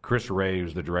 Chris Wray,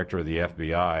 who's the director of the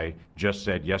FBI, just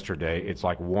said yesterday it's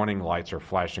like warning lights are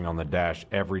flashing on the dash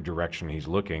every direction he's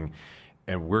looking.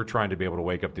 And we're trying to be able to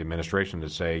wake up the administration to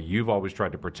say, you've always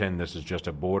tried to pretend this is just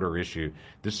a border issue.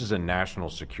 This is a national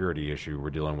security issue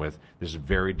we're dealing with. This is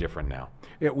very different now.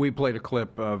 Yeah, we played a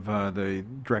clip of the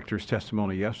director's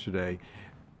testimony yesterday.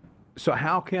 So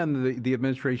how can the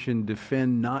administration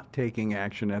defend not taking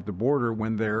action at the border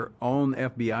when their own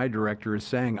FBI director is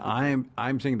saying,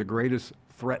 I'm seeing the greatest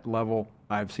threat level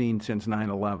I've seen since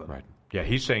 9/11. Right. Yeah,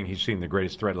 he's saying he's seen the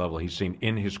greatest threat level he's seen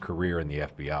in his career in the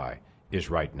FBI is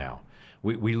right now.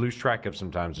 We lose track of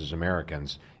sometimes as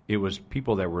Americans. It was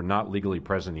people that were not legally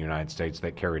present in the United States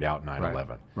that carried out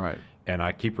 9/11. Right. And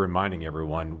I keep reminding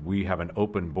everyone, we have an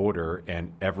open border,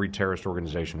 and every terrorist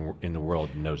organization in the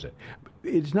world knows it.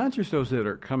 It's not just those that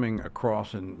are coming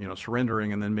across and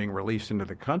surrendering and then being released into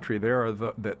the country. There are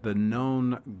the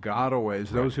known gotaways,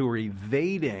 those who are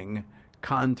evading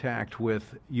contact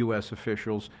with U.S.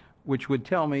 officials, which would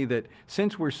tell me that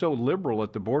since we're so liberal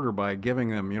at the border by giving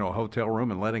them, a hotel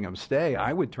room and letting them stay,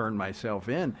 I would turn myself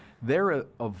in. They're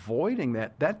avoiding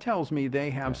that. That tells me they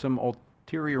have some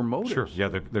ulterior motives. Sure. Yeah,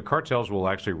 the cartels will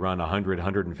actually run 100,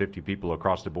 150 people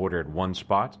across the border at one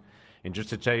spot. And just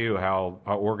to tell you how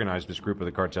organized this group of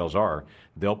the cartels are,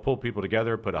 they'll pull people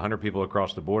together, put 100 people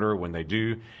across the border. When they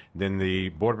do, then the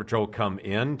Border Patrol come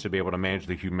in to be able to manage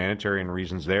the humanitarian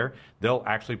reasons there. They'll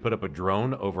actually put up a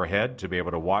drone overhead to be able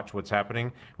to watch what's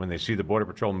happening. When they see the Border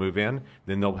Patrol move in,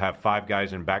 then they'll have 5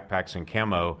 guys in backpacks and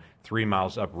camo 3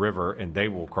 miles upriver, and they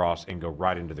will cross and go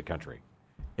right into the country.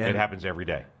 And it happens every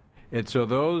day. And so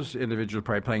those individuals are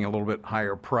probably paying a little bit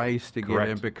higher price to get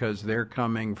in because they're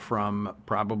coming from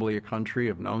probably a country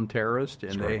of known terrorists,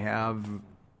 and they have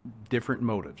different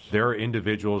motives. There are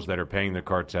individuals that are paying the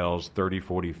cartels $30,000,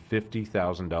 $40,000,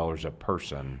 $50,000 a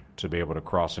person to be able to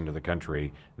cross into the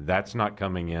country. That's not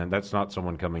coming in. That's not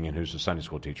someone coming in who's a Sunday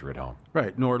school teacher at home.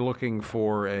 Right, nor looking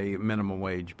for a minimum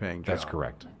wage paying job. That's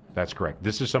correct. That's correct.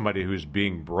 This is somebody who's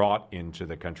being brought into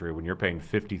the country. When you're paying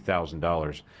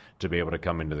 $50,000 to be able to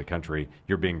come into the country,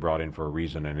 you're being brought in for a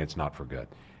reason, and it's not for good.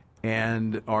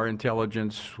 And our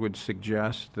intelligence would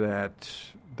suggest that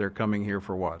they're coming here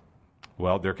for what?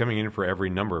 Well, they're coming in for every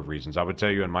number of reasons. I would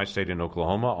tell you in my state in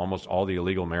Oklahoma, almost all the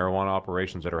illegal marijuana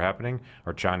operations that are happening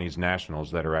are Chinese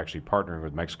nationals that are actually partnering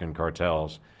with Mexican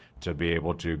cartels to be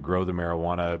able to grow the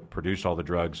marijuana, produce all the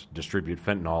drugs, distribute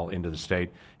fentanyl into the state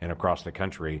and across the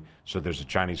country. So there's a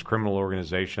Chinese criminal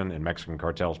organization and Mexican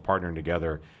cartels partnering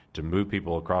together to move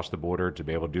people across the border to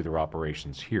be able to do their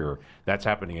operations here. That's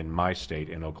happening in my state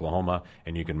in Oklahoma,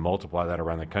 and you can multiply that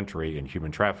around the country in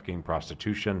human trafficking,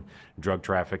 prostitution, drug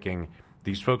trafficking.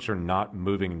 These folks are not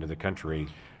moving into the country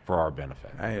for our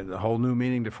benefit. A whole new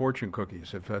meaning to fortune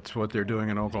cookies, if that's what they're doing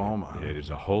in Oklahoma. It is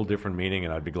a whole different meaning,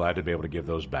 and I'd be glad to be able to give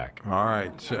those back. All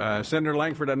right. Senator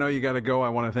Lankford, I know you got to go. I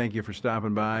want to thank you for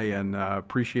stopping by and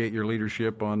appreciate your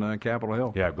leadership on Capitol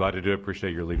Hill. Yeah, I'm glad to do it.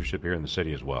 Appreciate your leadership here in the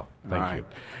city as well. Thank you.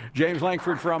 James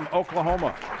Lankford from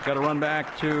Oklahoma. Got to run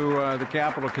back to the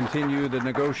Capitol, continue the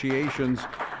negotiations.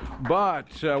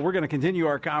 But we're going to continue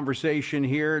our conversation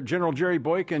here. General Jerry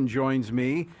Boykin joins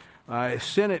me.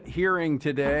 Senate hearing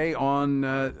today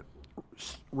on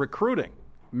recruiting,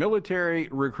 military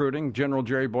recruiting. General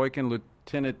Jerry Boykin,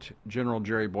 Lieutenant General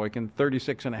Jerry Boykin,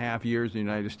 36 and a half years in the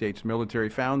United States military,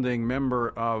 founding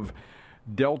member of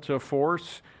Delta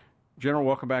Force. General,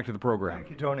 welcome back to the program. Thank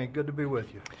you, Tony. Good to be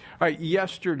with you. All right,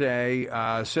 yesterday,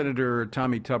 Senator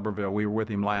Tommy Tuberville, we were with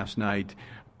him last night,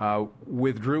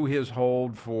 withdrew his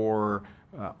hold for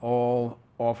all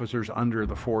officers under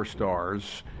the 4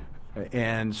 stars.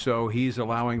 And so he's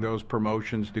allowing those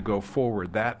promotions to go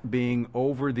forward. That being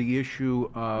over the issue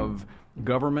of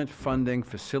government funding,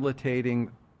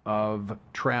 facilitating of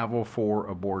travel for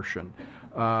abortion.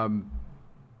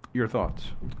 Your thoughts?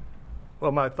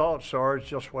 Well, my thoughts are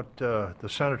just what the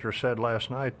senator said last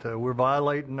night. We're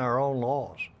violating our own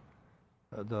laws.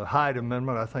 The Hyde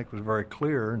Amendment, I think, was very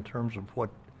clear in terms of what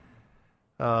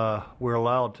we're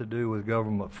allowed to do with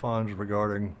government funds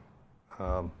regarding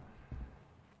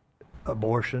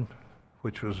abortion,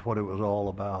 which was what it was all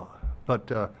about.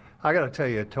 But I got to tell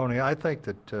you, Tony, I think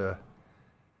that,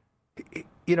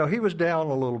 he was down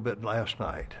a little bit last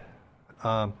night.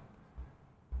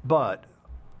 But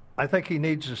I think he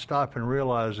needs to stop and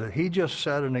realize that he just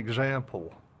set an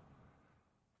example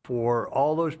for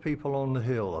all those people on the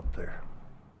Hill up there.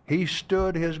 He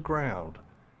stood his ground.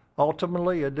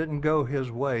 Ultimately, it didn't go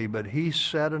his way, but he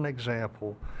set an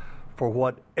example for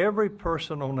what every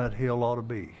person on that Hill ought to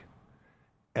be.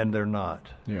 And they're not.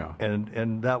 Yeah.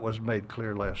 And that was made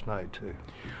clear last night, too.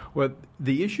 Well,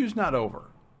 the issue's not over.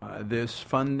 This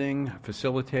funding,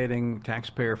 facilitating,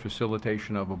 taxpayer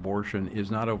facilitation of abortion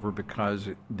is not over because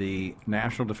the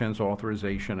National Defense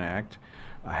Authorization Act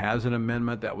has an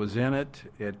amendment that was in it.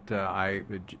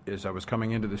 As I was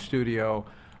coming into the studio,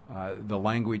 the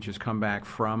language has come back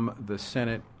from the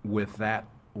Senate with that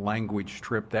language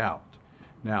stripped out.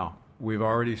 Now, we've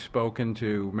already spoken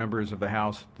to members of the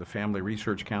House, the Family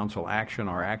Research Council Action.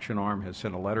 Our action arm has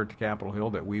sent a letter to Capitol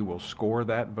Hill that we will score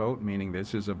that vote, meaning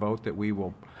this is a vote that we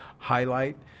will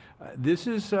highlight. This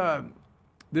is a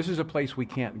place we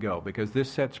can't go because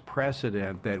this sets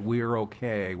precedent that we're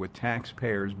okay with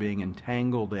taxpayers being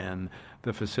entangled in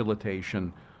the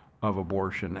facilitation of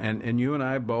abortion. And you and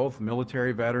I both,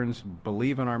 military veterans,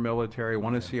 believe in our military,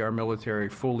 want to see our military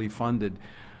fully funded.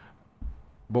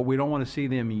 But we don't want to see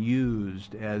them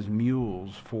used as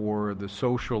mules for the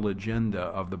social agenda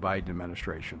of the Biden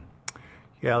administration.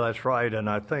 Yeah, that's right. And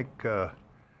I think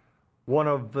one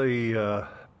of the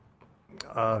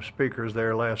speakers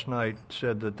there last night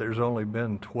said that there's only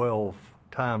been 12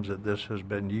 times that this has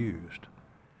been used.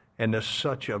 And it's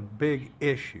such a big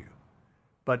issue.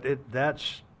 But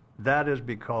that is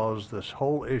because this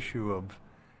whole issue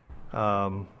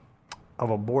of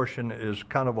abortion is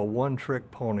kind of a one-trick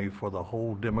pony for the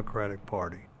whole Democratic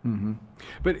Party. Mm-hmm.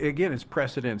 But again, it's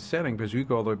precedent setting because we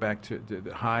go all the way back to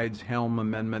the Hyde's Helm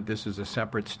Amendment. This is a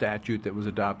separate statute that was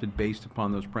adopted based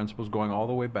upon those principles going all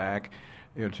the way back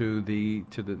to the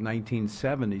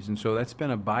 1970s. And so that's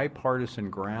been a bipartisan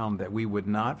ground that we would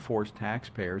not force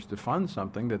taxpayers to fund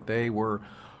something that they were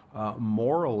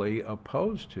morally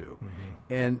opposed to.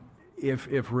 Mm-hmm. And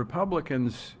if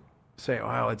Republicans say,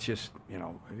 well, it's just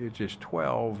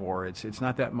 12, or it's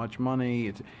not that much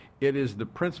money. It is the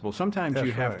principle. Sometimes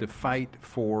you have to fight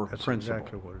for principle. That's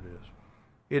exactly what it is.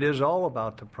 It is all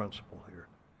about the principle here.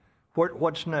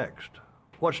 What's next?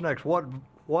 What's next?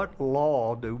 What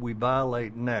law do we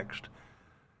violate next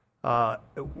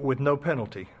with no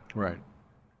penalty? Right.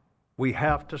 We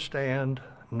have to stand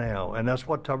now, and that's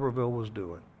what Tuberville was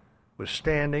doing. Was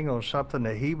standing on something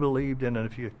that he believed in, and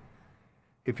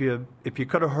if you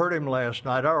could have heard him last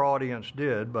night, our audience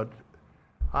did, but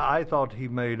I thought he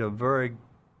made a very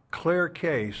clear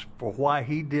case for why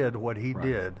he did what he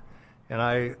did, and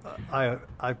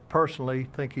I personally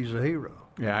think he's a hero.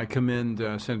 Yeah, I commend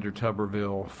Senator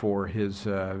Tuberville for his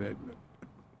 10,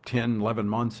 11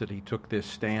 months that he took this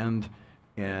stand,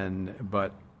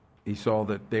 but he saw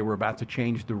that they were about to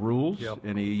change the rules,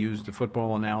 and he used the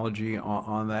football analogy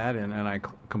on that, and I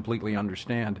completely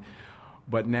understand.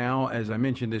 But now, as I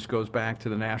mentioned, this goes back to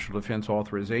the National Defense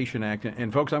Authorization Act.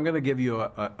 And folks, I'm going to give you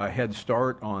a head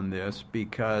start on this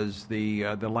because the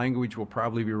language will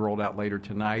probably be rolled out later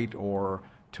tonight or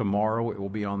Tomorrow it will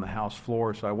be on the House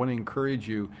floor. So I want to encourage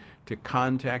you to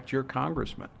contact your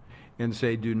congressman and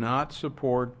say, do not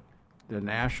support the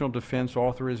National Defense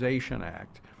Authorization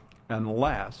Act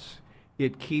unless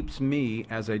it keeps me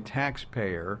as a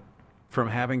taxpayer from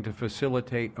having to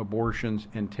facilitate abortions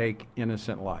and take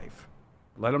innocent life.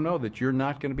 Let them know that you're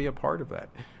not going to be a part of that.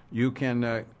 You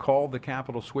can call the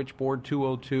Capitol switchboard,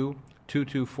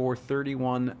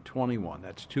 202-224-3121.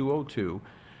 That's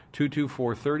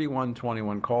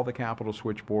 202-224-3121. Call the Capitol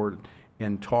switchboard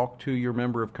and talk to your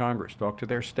member of Congress. Talk to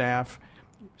their staff.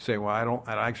 Say, well, I don't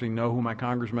actually know who my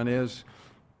congressman is.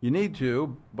 You need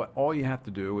to, but all you have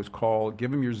to do is call,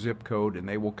 give them your zip code, and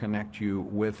they will connect you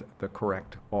with the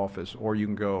correct office. Or you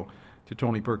can go to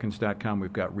TonyPerkins.com.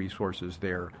 We've got resources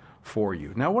there for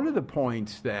you. Now, one of the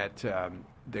points that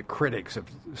the critics of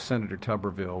Senator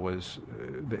Tuberville was,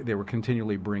 they were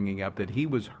continually bringing up that he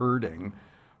was hurting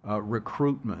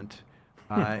recruitment,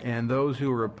 and those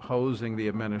who are opposing the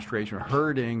administration are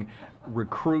hurting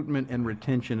recruitment and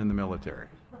retention in the military.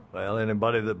 Well,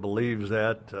 anybody that believes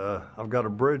that, I've got a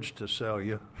bridge to sell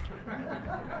you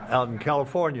out in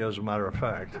California, as a matter of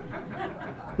fact.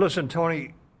 Listen,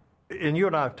 Tony, and you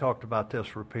and I have talked about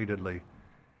this repeatedly.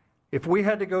 If we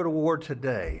had to go to war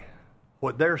today,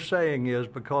 what they're saying is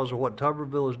because of what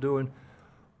Tuberville is doing,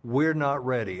 we're not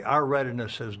ready. Our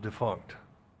readiness is defunct.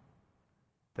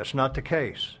 That's not the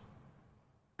case,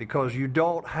 because you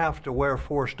don't have to wear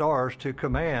 4 stars to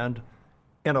command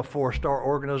in a 4-star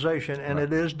organization, and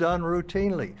it is done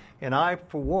routinely. And I,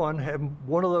 for one, am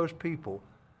one of those people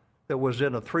that was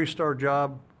in a 3-star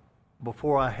job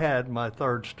before I had my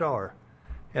 3rd star.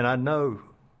 And I know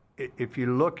if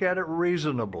you look at it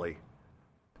reasonably,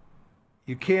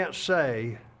 you can't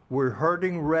say we're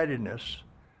hurting readiness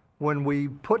when we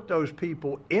put those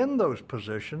people in those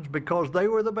positions because they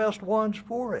were the best ones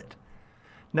for it.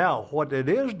 Now, what it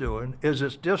is doing is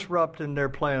it's disrupting their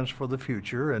plans for the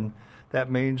future, and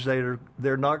that means they're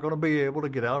not going to be able to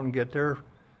get out and get their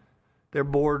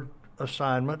board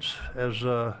assignments, as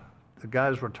the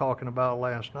guys were talking about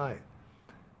last night.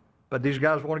 But these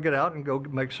guys want to get out and go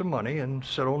make some money and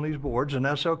sit on these boards, and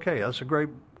that's okay. That's a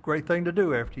great thing to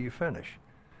do after you finish.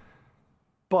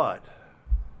 But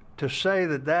to say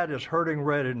that that is hurting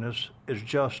readiness is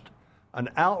just an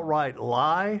outright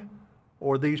lie,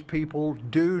 or these people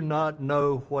do not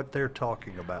know what they're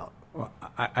talking about. Well,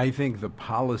 I think the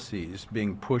policies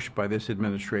being pushed by this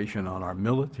administration on our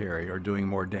military are doing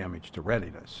more damage to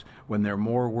readiness when they're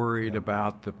more worried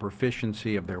about the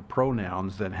proficiency of their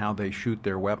pronouns than how they shoot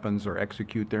their weapons or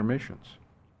execute their missions.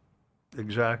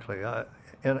 Exactly.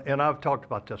 And I've talked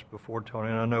about this before, Tony,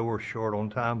 and I know we're short on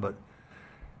time, but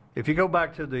if you go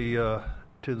back to the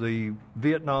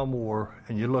Vietnam War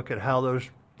and you look at how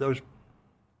those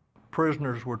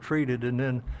prisoners were treated, and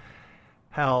then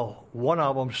how one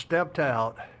of them stepped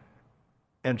out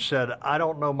and said, I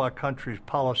don't know my country's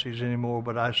policies anymore,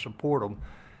 but I support them.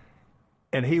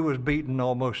 And he was beaten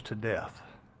almost to death.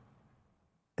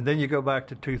 And then you go back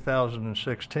to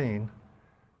 2016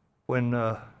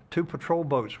 when 2 patrol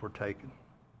boats were taken.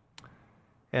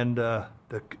 And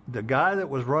the guy that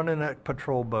was running that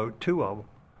patrol boat, 2 of them,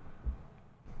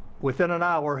 within an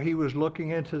hour he was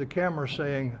looking into the camera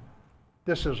saying,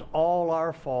 this is all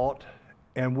our fault,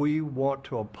 and we want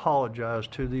to apologize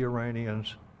to the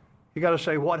Iranians. You got to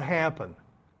say, what happened?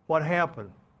 What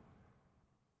happened?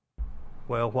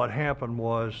 Well, what happened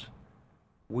was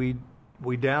we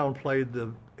downplayed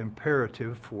the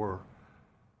imperative for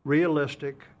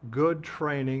realistic, good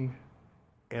training,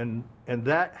 and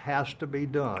that has to be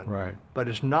done. Right. But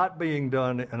it's not being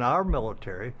done in our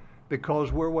military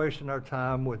because we're wasting our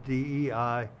time with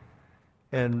DEI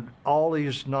and all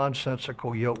these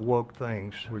nonsensical, woke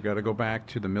things. We've got to go back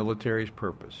to the military's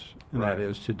purpose, and that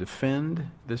is to defend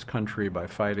this country by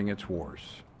fighting its wars.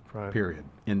 Right. Period.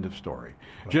 End of story.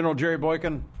 Right. General Jerry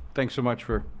Boykin, thanks so much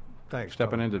for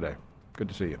stepping in today. Good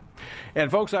to see you.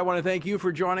 And, folks, I want to thank you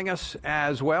for joining us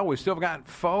as well. We've still got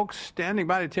folks standing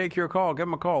by to take your call. Give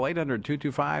them a call,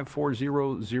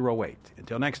 800-225-4008.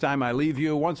 Until next time, I leave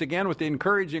you once again with the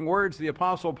encouraging words of the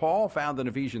Apostle Paul found in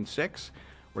Ephesians 6,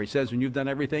 where he says, when you've done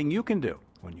everything you can do,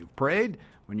 when you've prayed,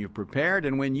 when you've prepared,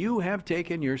 and when you have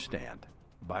taken your stand,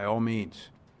 by all means,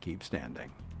 keep standing.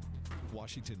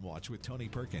 Washington Watch with Tony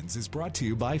Perkins is brought to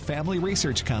you by Family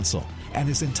Research Council and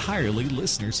is entirely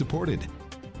listener-supported.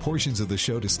 Portions of the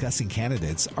show discussing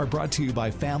candidates are brought to you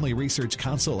by Family Research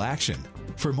Council Action.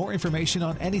 For more information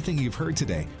on anything you've heard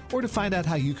today, or to find out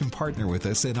how you can partner with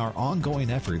us in our ongoing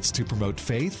efforts to promote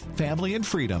faith, family, and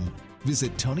freedom,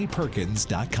 visit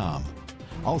TonyPerkins.com.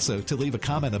 Also, to leave a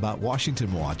comment about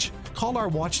Washington Watch, call our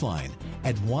watch line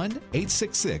at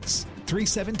 1-866-3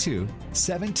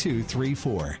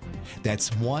 1-866-372-7234. That's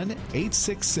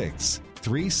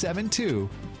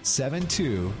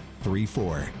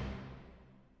 1-866-372-7234.